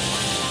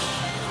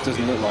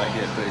 Doesn't look like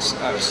it, but it's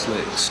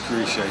absolutely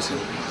excruciating.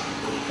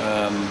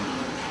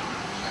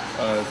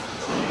 I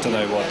don't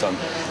know what I've done.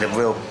 The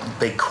real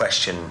big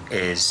question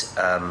is,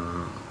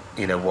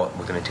 you know, what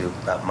we're going to do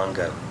about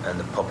Mungo and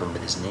the problem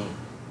with his knee.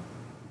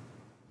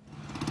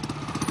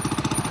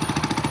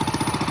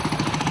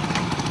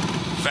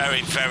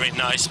 Very, very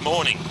nice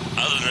morning,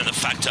 other than the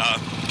fact our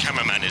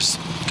cameraman has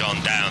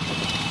gone down.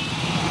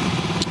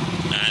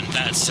 And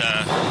that's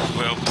a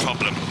real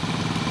problem,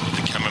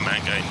 the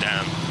cameraman going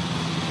down.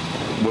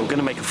 We're going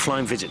to make a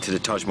flying visit to the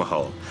Taj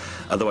Mahal,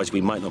 otherwise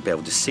we might not be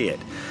able to see it.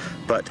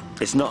 But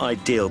it's not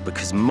ideal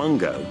because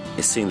Mungo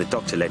is seeing the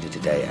doctor later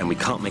today and we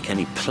can't make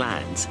any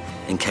plans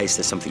in case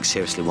there's something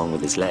seriously wrong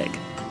with his leg.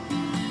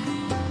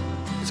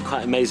 It's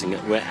quite amazing.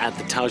 We're at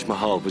the Taj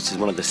Mahal, which is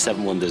one of the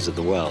 7 wonders of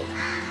the world.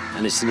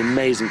 And it's an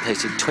amazing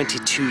place. It took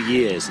 22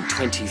 years and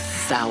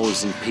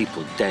 20,000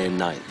 people day and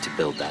night to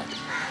build that.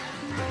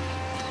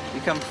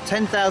 You come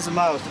 10,000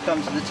 miles to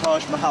come to the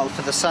Taj Mahal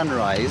for the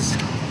sunrise,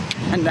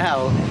 and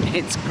now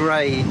it's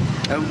grey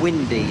and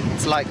windy.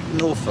 It's like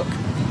Norfolk.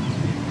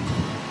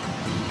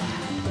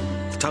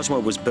 The Taj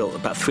Mahal was built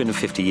about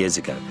 350 years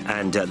ago,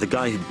 and the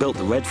guy who built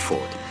the Red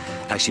Fort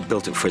actually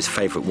built it for his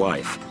favourite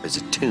wife as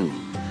a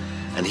tomb,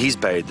 and he's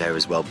buried there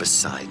as well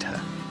beside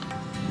her.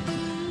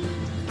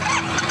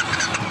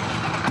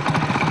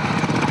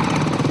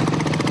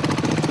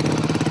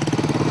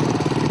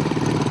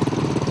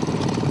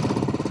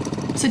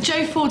 So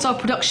Jo Ford's our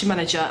production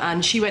manager,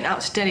 and she went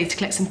out to Delhi to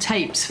collect some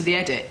tapes for the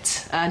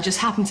edit, and just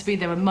happened to be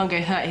there when Mungo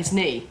hurt his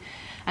knee.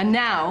 And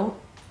now,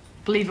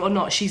 believe it or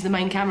not, she's the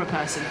main camera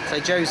person.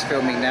 So Jo's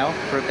filming now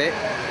for a bit.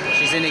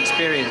 She's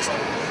inexperienced,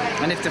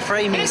 and if the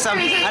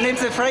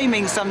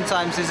framing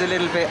sometimes is a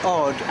little bit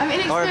odd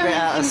or a bit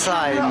out of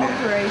sight,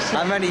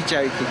 I'm only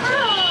joking.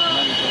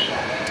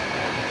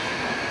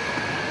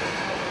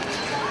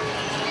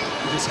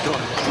 This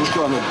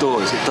guy on the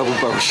door has got a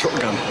double-barrel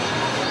shotgun.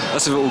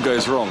 That's if it all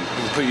goes wrong.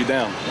 It'll put you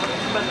down.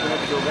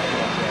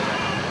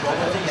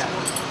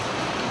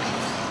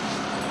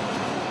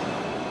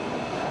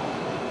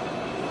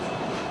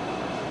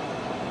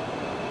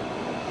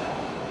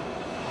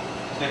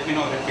 Let me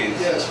know if it pains.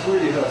 Yeah, it's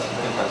really hurt.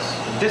 It hurts.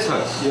 This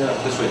hurts. Yeah.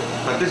 This way.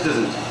 But this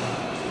doesn't.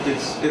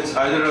 It's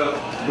either a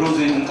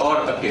bruising or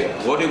a tear.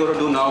 What you're going to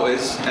do now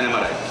is an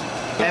MRI.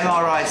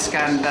 MRI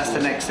scan, that's the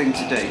next thing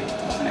to do.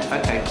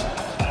 Okay.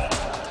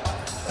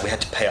 We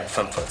had to pay up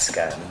front for the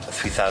scan,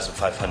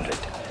 £3,500,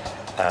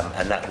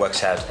 and that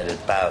works out at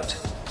about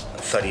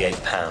 £38.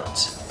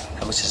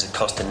 How much does it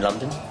cost in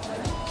London?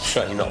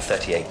 Certainly not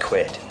 38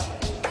 quid.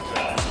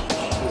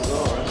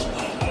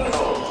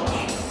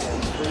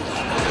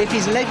 If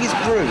his leg is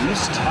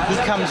bruised, he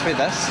comes with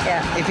us.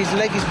 Yeah. If his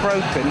leg is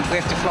broken, we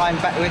have to fly him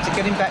back. We have to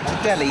get him back to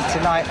Delhi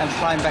tonight and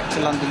fly him back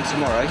to London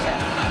tomorrow.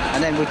 Yeah.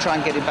 And then we'll try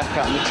and get him back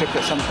out on the trip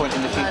at some point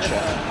in the future.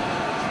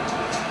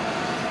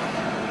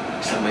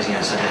 It's not waiting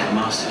outside the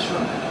headmaster's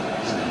room,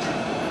 isn't it?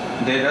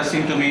 There does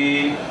seem to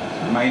be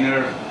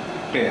minor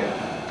tear.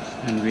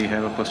 And we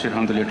have a posterior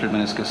hondolateral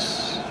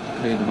meniscus,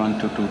 grade 1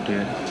 to 2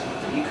 tear.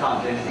 You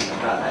can't do anything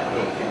about that,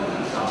 look, you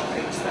can't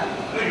fix that.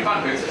 No, you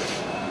can't fix it.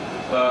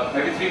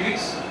 Maybe 3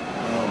 weeks.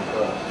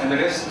 And the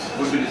rest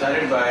would be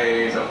decided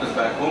by doctors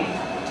back home.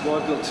 Well,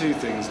 I've got 2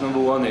 things. Number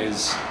 1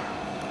 is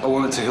I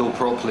want it to heal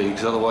properly,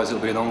 because otherwise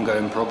it'll be an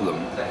ongoing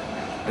problem.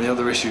 And the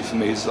other issue for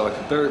me is like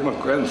I buried my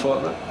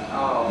grandfather.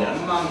 Oh, yeah.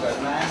 Mungo,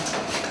 man.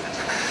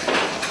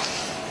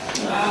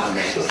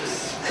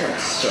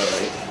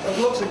 Sorry. I'd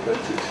love to go to.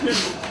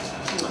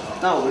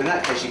 No, well, in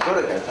that case, you've got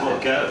to go. I'll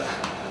go.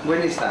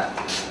 When is that?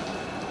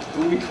 A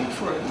week on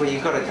Friday. Well,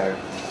 you've got to go.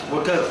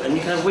 We'll go, and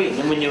you can wait.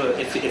 And when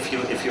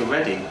if you're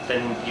ready,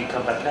 then you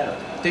come back out.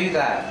 Do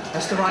that.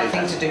 That's the right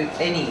thing to do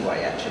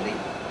anyway, actually.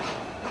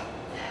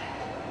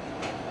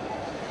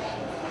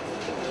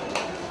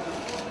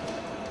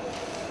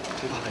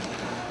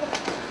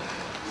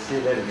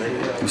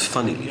 It was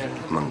funny leaving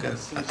Mungo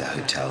at the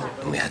hotel,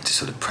 and we had to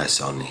sort of press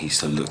on. He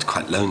sort of looked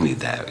quite lonely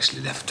there,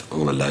 actually left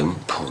all alone.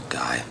 Poor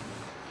guy.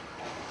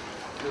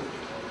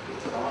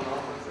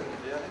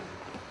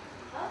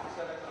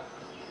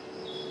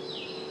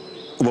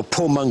 Well,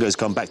 poor Mungo's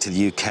gone back to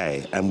the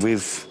UK, and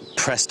we've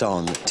pressed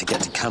on to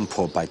get to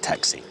Kanpur by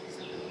taxi.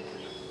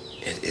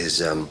 It is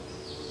 10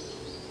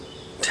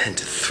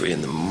 to 3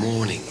 in the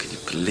morning. Can you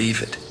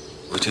believe it?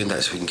 We're doing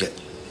that so we can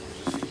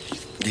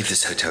leave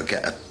this hotel,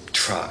 get a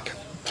truck.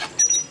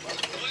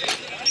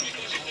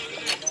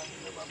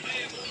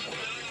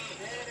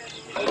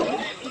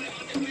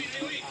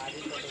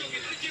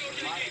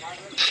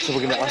 So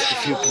we're going to ask a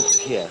few people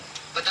here,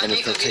 and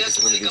if they'll take us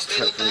to one of these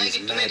trucks, one of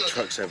these mad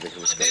trucks over here,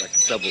 which got like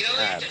double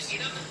cabs.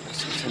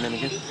 What's her name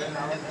again?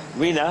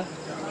 Rena?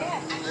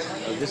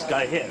 this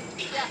guy here.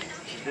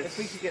 If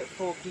we could get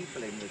 4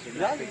 people in with him,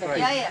 that'd be great.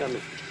 Yeah, yeah.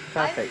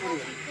 Perfect.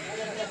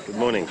 Good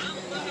morning.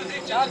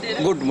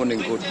 Good morning,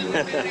 good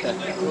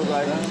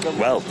morning.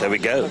 Well, there we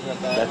go.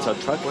 That's our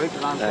truck.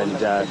 And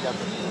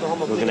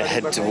we're going to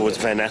head towards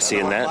Varanasi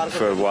in that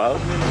for a while.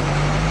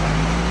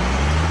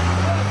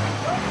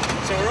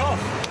 So we're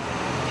off.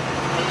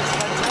 This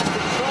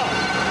fantastic truck.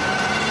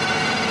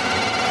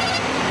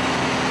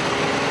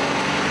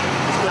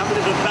 It's got a bit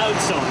of a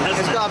bounce on, hasn't it?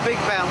 It's got a big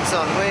bounce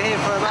on. We're here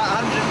for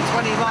about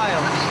 120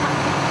 miles.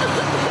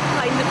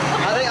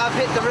 I think I've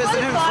hit the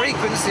resonant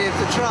frequency of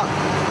the truck.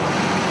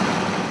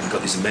 We've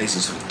got these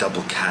amazing sort of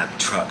double cab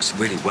trucks,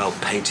 really well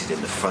painted in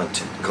the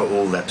front, and got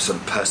all their sort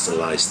of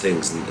personalised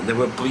things. And there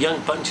were a young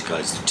bunch of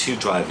guys, the 2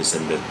 drivers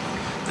and the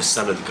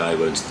son of the guy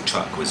who owns the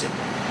truck was in. It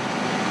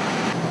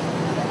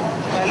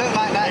looked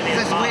like that.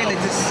 This wheel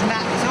had just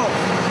snapped off.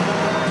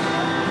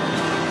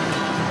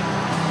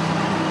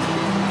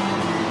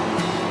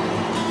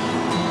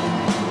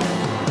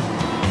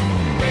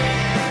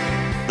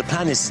 The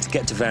plan is to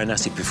get to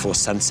Varanasi before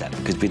sunset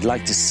because we'd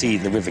like to see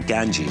the river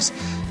Ganges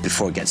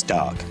before it gets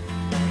dark.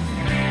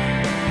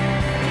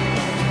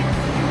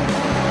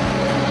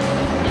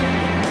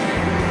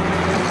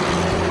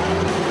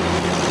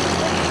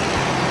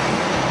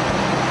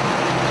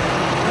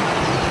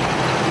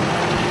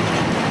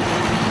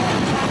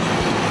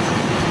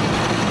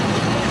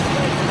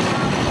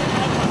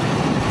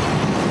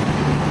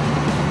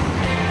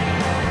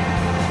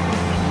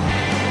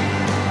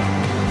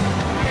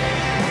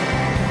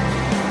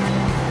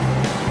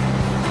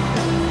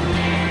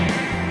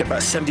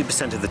 About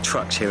 70% of the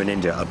trucks here in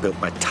India are built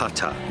by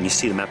Tata, and you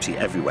see them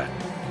absolutely everywhere.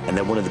 And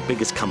they're one of the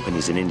biggest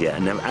companies in India,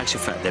 and actually,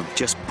 in fact, they've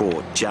just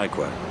bought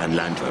Jaguar and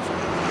Land Rover.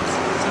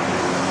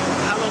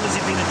 How long has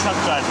he been a truck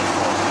driver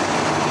for?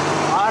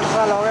 8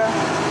 साल हो गया.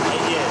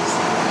 8 years.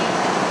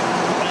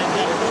 And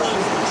who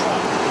owns the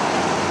truck?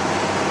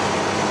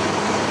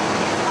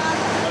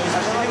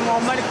 He's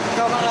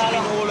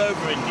been all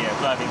over India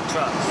driving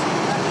trucks.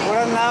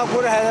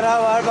 Nagpur,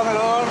 Hyderabad,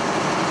 Bangalore.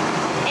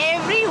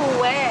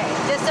 Everywhere.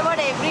 Just about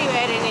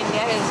everywhere in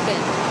India has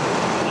been.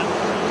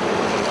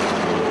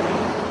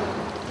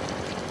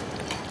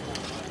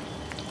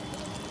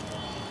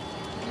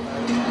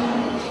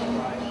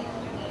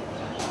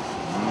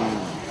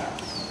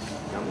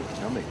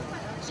 Yummy, yummy.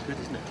 It's good,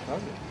 isn't it?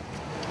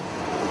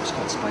 It's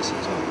quite spicy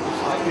as well.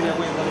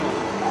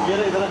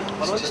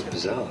 It's just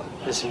bizarre.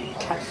 There's some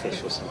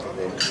catfish or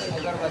something.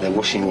 They're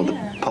washing all the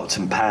pots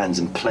and pans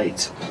and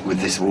plates with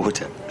this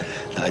water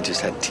that I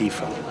just had tea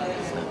from.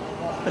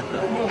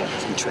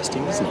 It's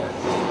interesting, isn't it?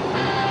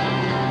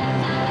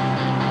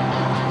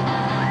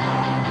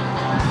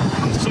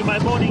 Let's do my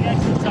morning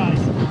exercise.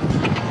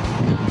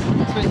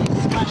 That's when you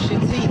smash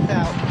your teeth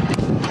out.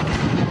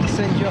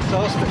 Send you off to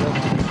hospital.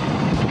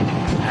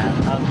 And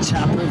on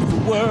top of the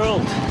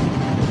world.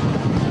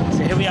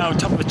 So here we are on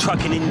top of a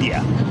truck in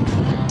India.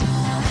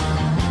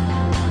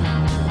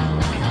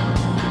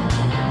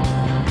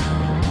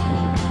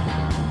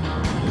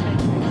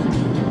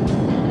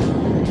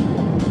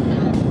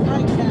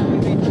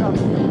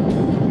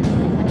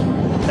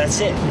 That's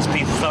it. It's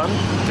been fun.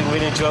 It's been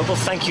really enjoyable.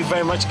 Thank you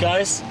very much,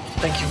 guys.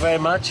 Thank you very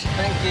much.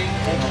 Thank you.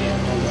 Thank you.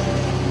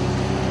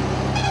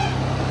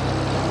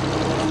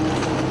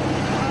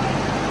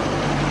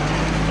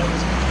 That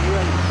was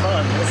really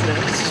fun, wasn't it?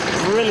 It's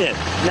just brilliant.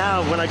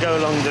 Now, when I go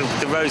along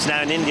the roads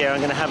now in India,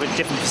 I'm going to have a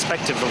different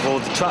perspective of all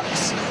the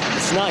trucks.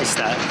 It's nice,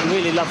 that.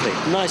 Really lovely.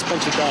 Nice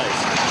bunch of guys.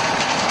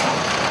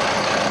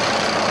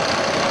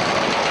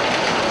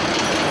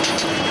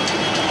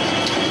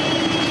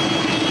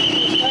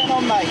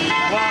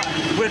 Well,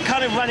 we're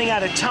kind of running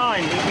out of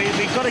time.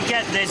 We've got to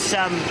get this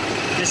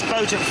this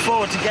boat at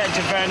 4 to get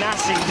to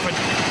Varanasi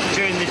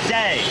during the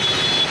day.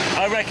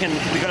 I reckon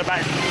we've got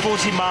about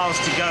 40 miles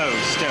to go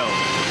still.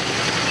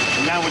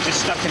 And now we're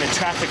just stuck in a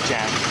traffic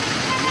jam.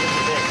 Look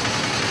at this.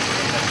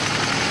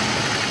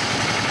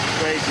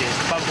 Crazy,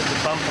 it's bumper to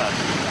bumper.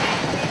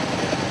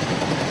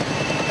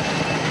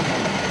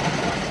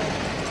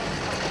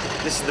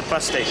 This is the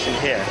bus station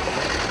here.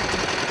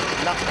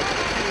 Nothing.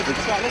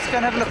 Right, let's go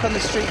and have a look on the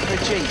street for a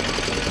Jeep.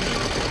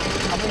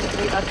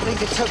 I think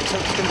the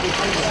tuk-tuk's going to be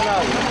too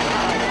slow.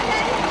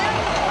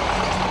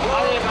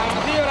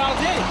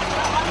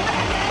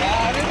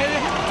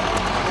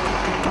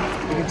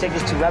 You can take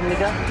us to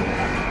Ramnagar?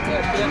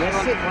 Yes,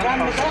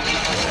 Ramnagar.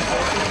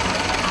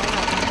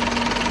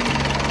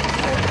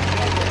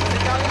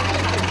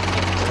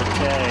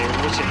 Okay,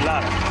 wish it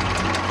luck.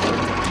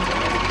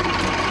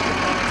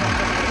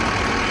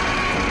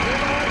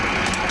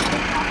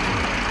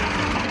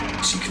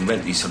 So you can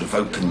rent these sort of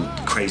open,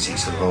 crazy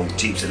sort of old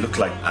Jeeps that look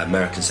like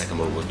American Second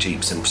World War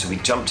Jeeps. And so we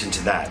jumped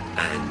into that,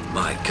 and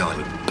my God,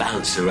 we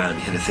bounced around.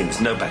 You hit the things,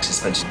 no back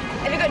suspension.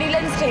 Have you got any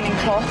lens cleaning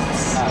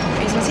cloths?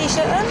 Are you some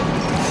t-shirt then?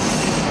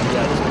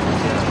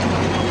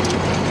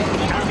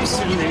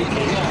 Absolutely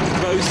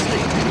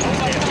grossly.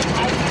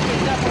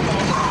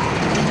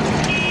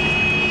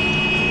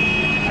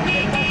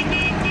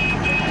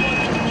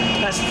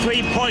 That's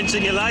 3 points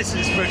on your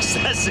license for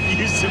excessive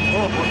use of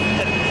force.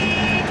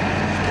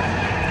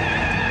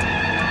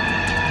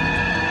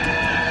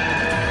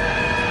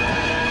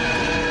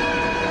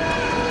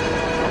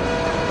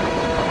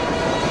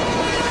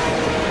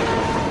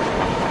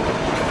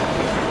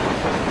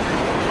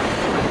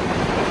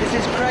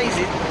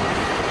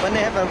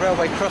 another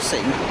railway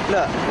crossing.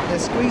 Look, they're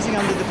squeezing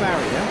under the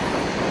barrier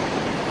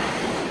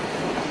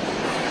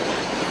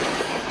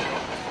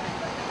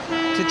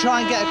to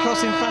try and get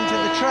across in front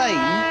of the train.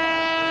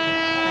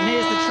 And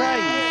here's the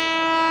train.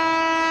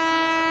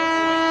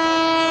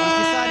 He's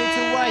decided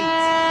to wait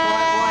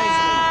quite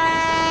wisely.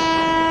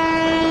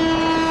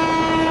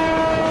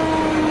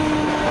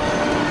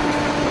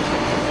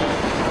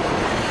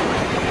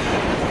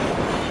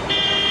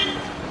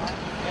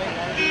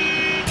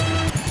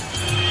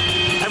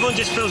 Everyone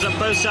just fills up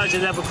both sides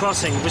of the level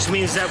crossing, which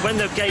means that when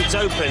the gates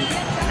open,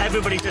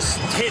 everybody just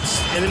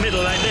hits in the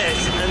middle like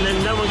this, and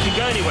then no one can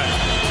go anywhere.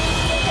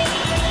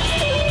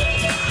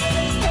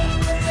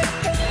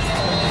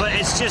 But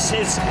it's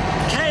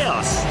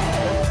chaos.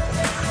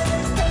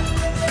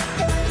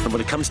 And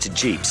when it comes to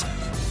Jeeps,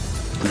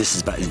 this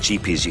is about as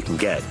Jeepy as you can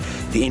get.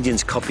 The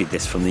Indians copied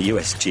this from the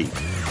US Jeep,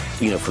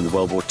 you know, from the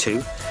World War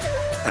II,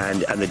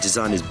 and the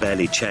design is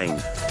barely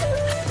changed.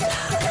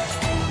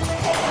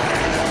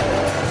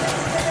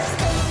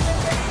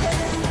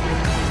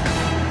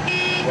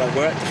 Well,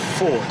 we're at the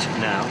fort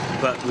now,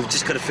 but we've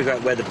just got to figure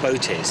out where the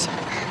boat is.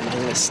 And I'm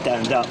going to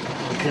stand up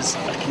because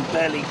I can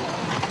barely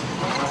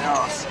my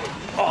arse.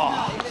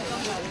 Oh.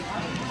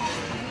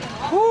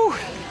 Whew.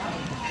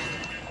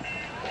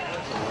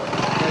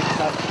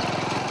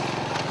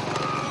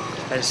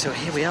 And so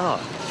here we are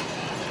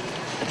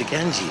at the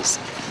Ganges.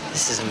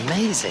 This is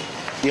amazing.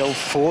 The old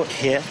fort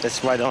here,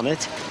 that's right on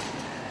it.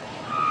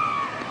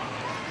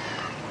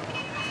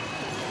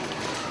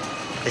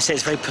 They say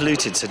it's very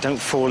polluted, so don't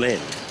fall in,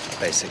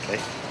 basically.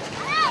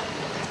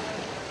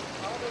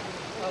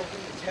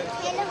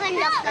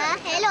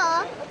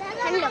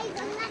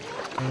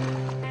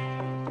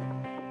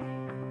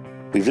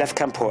 We've left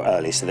Kanpur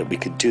early so that we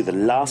could do the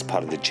last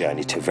part of the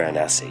journey to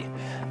Varanasi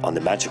on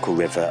the magical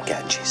river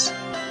Ganges.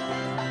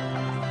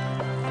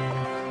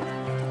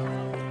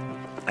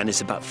 And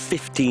it's about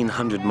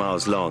 1,500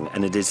 miles long,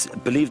 and it is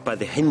believed by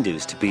the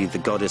Hindus to be the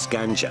goddess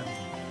Ganga.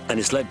 And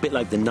it's a bit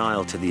like the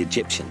Nile to the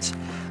Egyptians.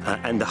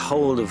 And the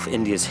whole of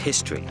India's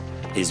history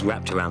is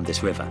wrapped around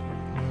this river.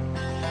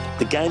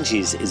 The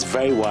Ganges is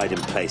very wide in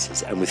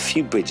places, and with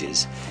few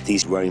bridges,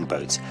 these rowing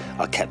boats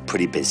are kept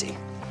pretty busy.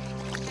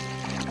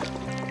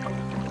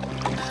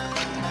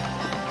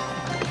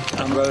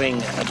 I'm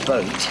rowing a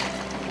boat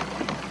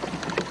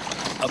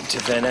up to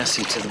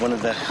Varanasi, to one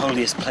of the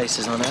holiest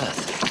places on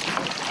earth.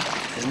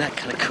 Isn't that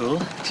kind of cool,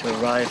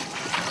 to arrive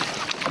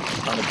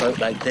on a boat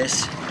like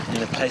this,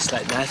 in a place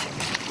like that?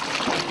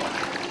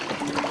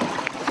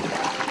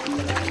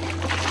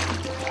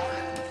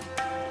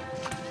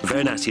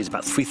 Varanasi is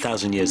about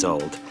 3,000 years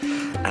old,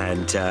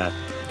 and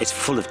it's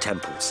full of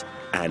temples,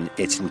 and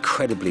it's an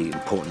incredibly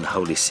important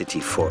holy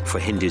city for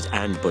Hindus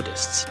and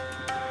Buddhists.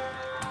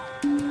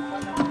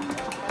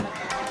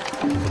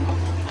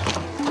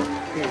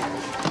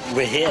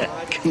 We're here.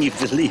 Can you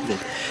believe it?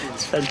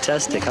 It's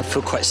fantastic. I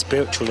feel quite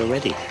spiritual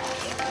already.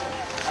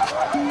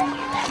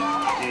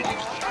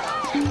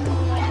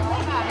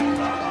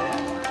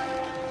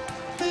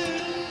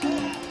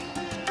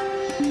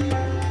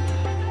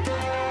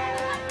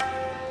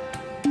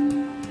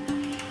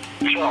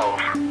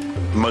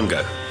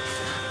 Mungo.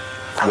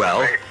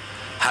 Well,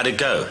 how'd it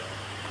go?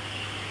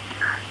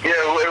 Yeah,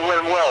 it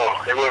went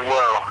well. It went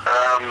well.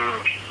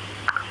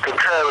 The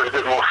tear was a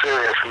bit more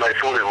serious than they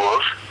thought it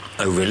was.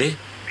 Oh, really?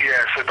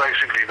 Yeah, so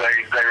basically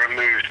they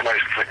removed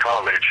most of the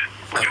cartilage,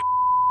 which was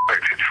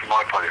expected from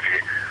my point of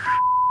view.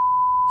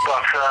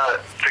 But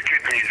the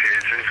good news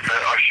is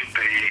that I should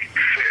be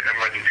fit and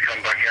ready to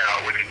come back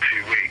out within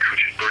 2 weeks,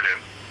 which is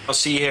brilliant. I'll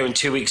see you here in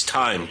 2 weeks'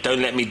 time.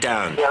 Don't let me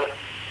down. Yeah,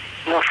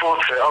 look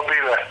forward to it. I'll be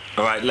there.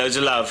 All right, loads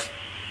of love.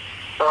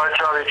 All right,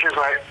 Charlie. Cheers,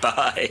 mate.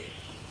 Bye.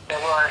 Yeah,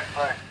 bye.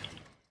 Bye.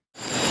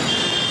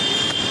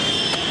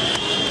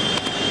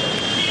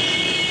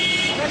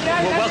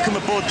 Well, welcome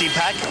aboard,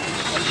 Deepak.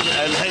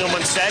 Hang on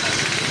one sec.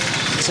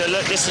 So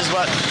look, this is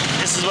what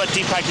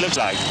Deepak looks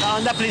like. Oh,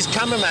 and that please,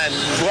 cameraman.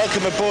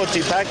 Welcome aboard,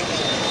 Deepak.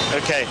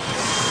 Okay.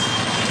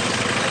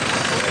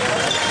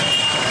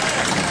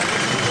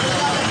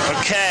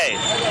 Okay.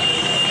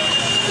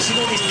 You see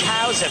all these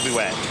cows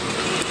everywhere.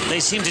 They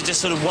seem to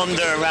just sort of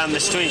wander around the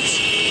streets.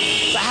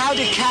 But how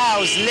do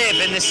cows live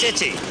in the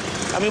city?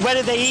 I mean, where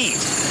do they eat?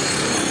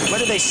 Where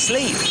do they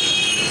sleep?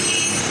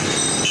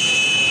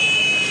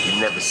 You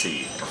never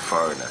see a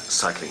foreigner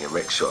cycling a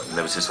rickshaw, and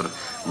there was this sort of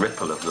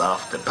ripple of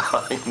laughter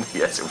behind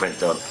me as it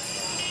went on.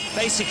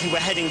 Basically, we're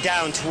heading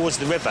down towards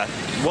the river.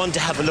 Want to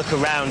have a look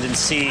around and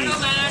see... Hello,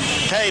 man.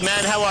 Hey,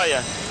 man, how are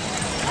you?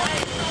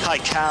 Hi,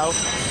 cow.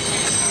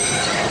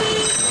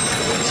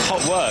 It's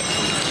hot work.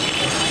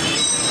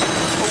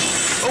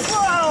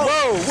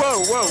 Oh, whoa,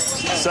 whoa.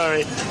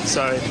 Sorry.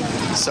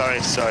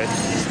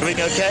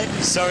 Everything okay?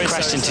 Sorry.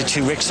 Crashed into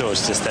 2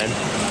 rickshaws just then.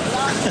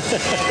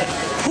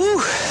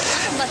 Whew.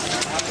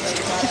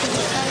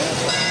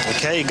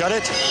 Okay, you got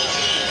it?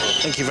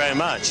 Thank you very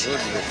much. I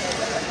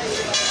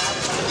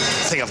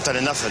think I've done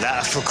enough of that.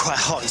 I feel quite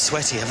hot and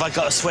sweaty. Have I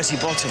got a sweaty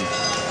bottom?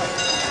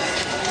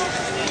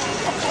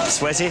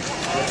 Sweaty?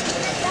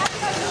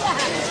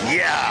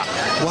 Yeah.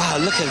 Wow,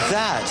 look at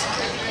that.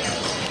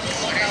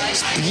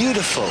 It's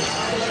beautiful.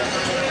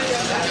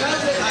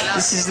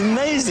 This is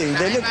amazing.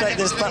 They look like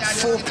there's about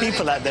 4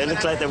 people out there.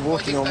 Look like they're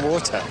walking on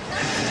water.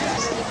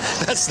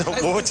 That's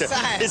not water.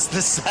 It's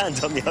the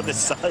sand on the other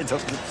side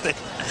of the thing.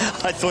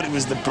 I thought it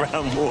was the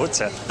brown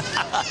water.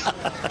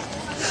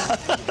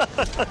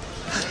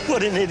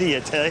 What an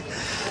idiot, eh?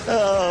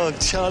 Oh,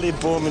 Charley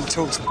Boorman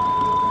talks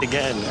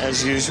again,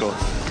 as usual.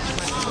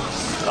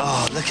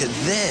 Oh, look at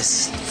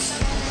this.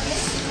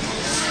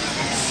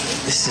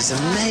 This is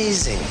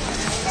amazing.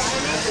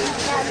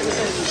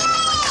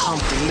 I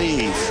can't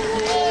believe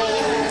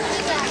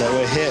that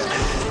we're here.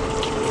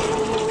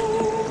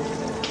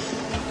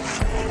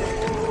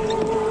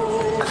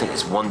 I think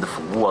it's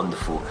wonderful,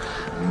 wonderful,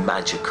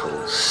 magical,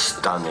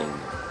 stunning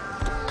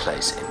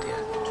place, India.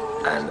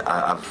 And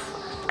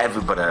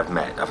everybody I've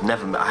met, I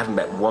haven't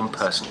met one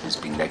person who's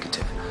been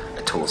negative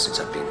at all since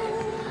I've been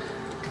here.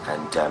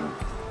 And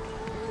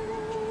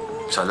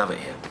so I love it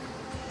here.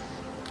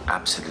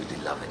 Absolutely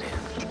love it here.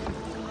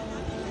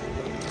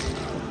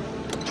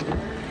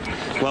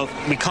 Well,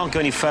 we can't go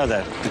any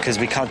further because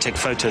we can't take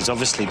photos,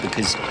 obviously,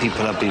 because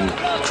people have been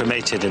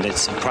cremated and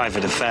it's a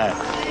private affair.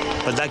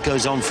 But that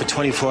goes on for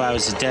 24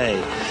 hours a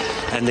day.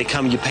 And they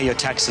come, you pay your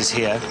taxes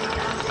here.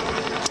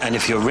 And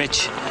if you're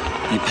rich,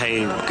 you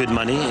pay good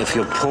money. If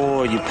you're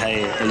poor, you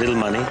pay a little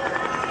money.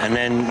 And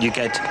then you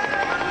go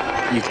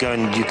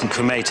and you can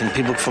cremate. And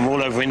people from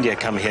all over India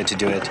come here to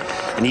do it.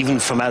 And even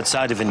from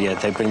outside of India,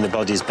 they bring the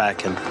bodies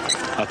back and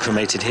are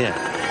cremated here.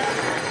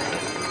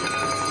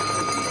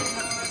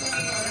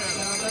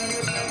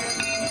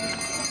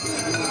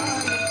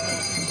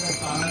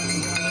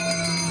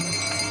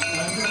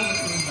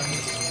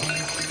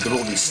 There are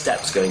all these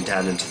steps going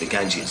down into the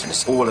Ganges, and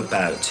it's all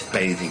about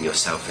bathing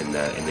yourself in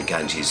the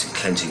Ganges and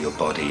cleansing your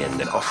body and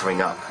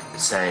offering up,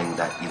 saying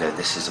that, you know,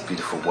 this is a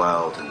beautiful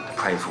world, and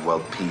praying for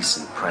world peace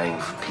and praying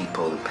for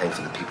people and praying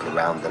for the people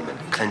around them and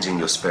cleansing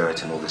your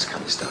spirit and all this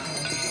kind of stuff.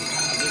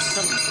 There's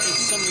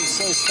something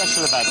so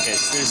special about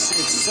this.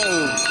 It's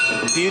so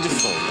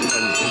beautiful,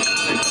 and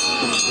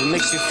it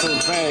makes you feel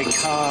very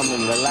calm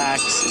and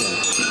relaxed.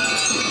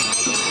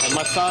 And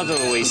my father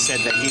always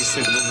said that, he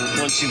said,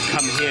 once you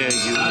come here,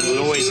 you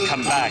will always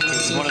come back.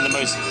 It's one of the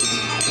most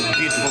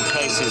beautiful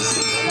places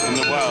in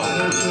the world,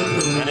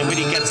 and it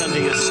really gets under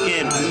your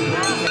skin.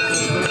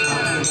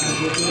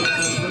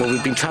 Well,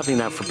 we've been traveling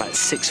now for about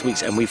 6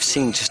 weeks, and we've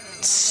seen just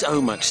so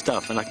much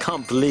stuff, and I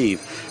can't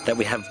believe that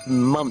we have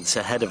months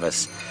ahead of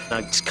us.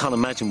 I just can't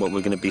imagine what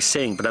we're going to be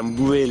seeing, but I'm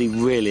really,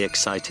 really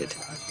excited.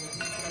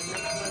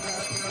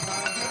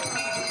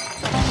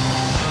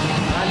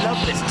 I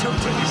love this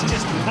tuk-tuk, it's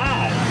just mad.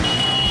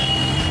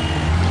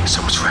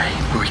 So much rain.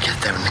 Will we get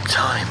there in the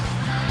time?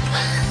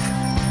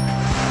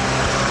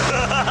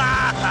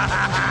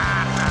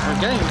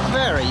 We're going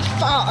very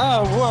far.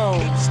 Oh, whoa.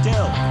 Keep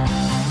still.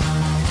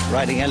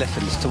 Riding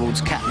elephants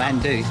towards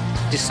Kathmandu.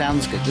 Just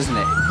sounds good, doesn't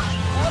it?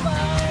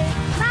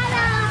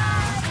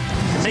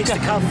 It makes the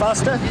car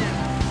faster.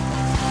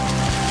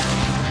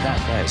 That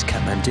there is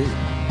Kathmandu.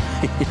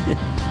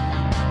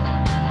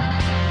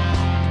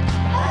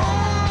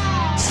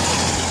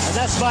 And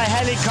that's my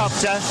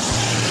helicopter.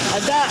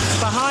 And that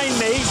behind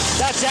me,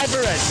 that's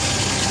Everest.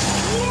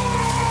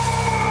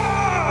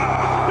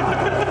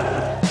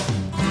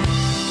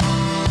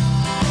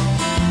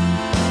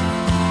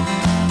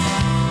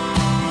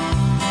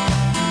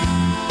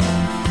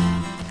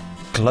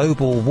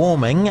 Global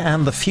warming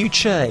and the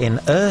future in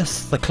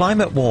Earth, the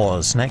climate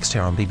wars, next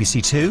here on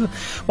BBC Two.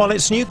 While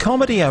it's new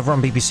comedy over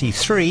on BBC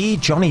Three,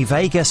 Johnny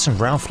Vegas and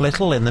Ralph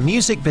Little in the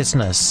music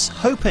business,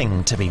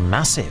 hoping to be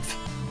massive.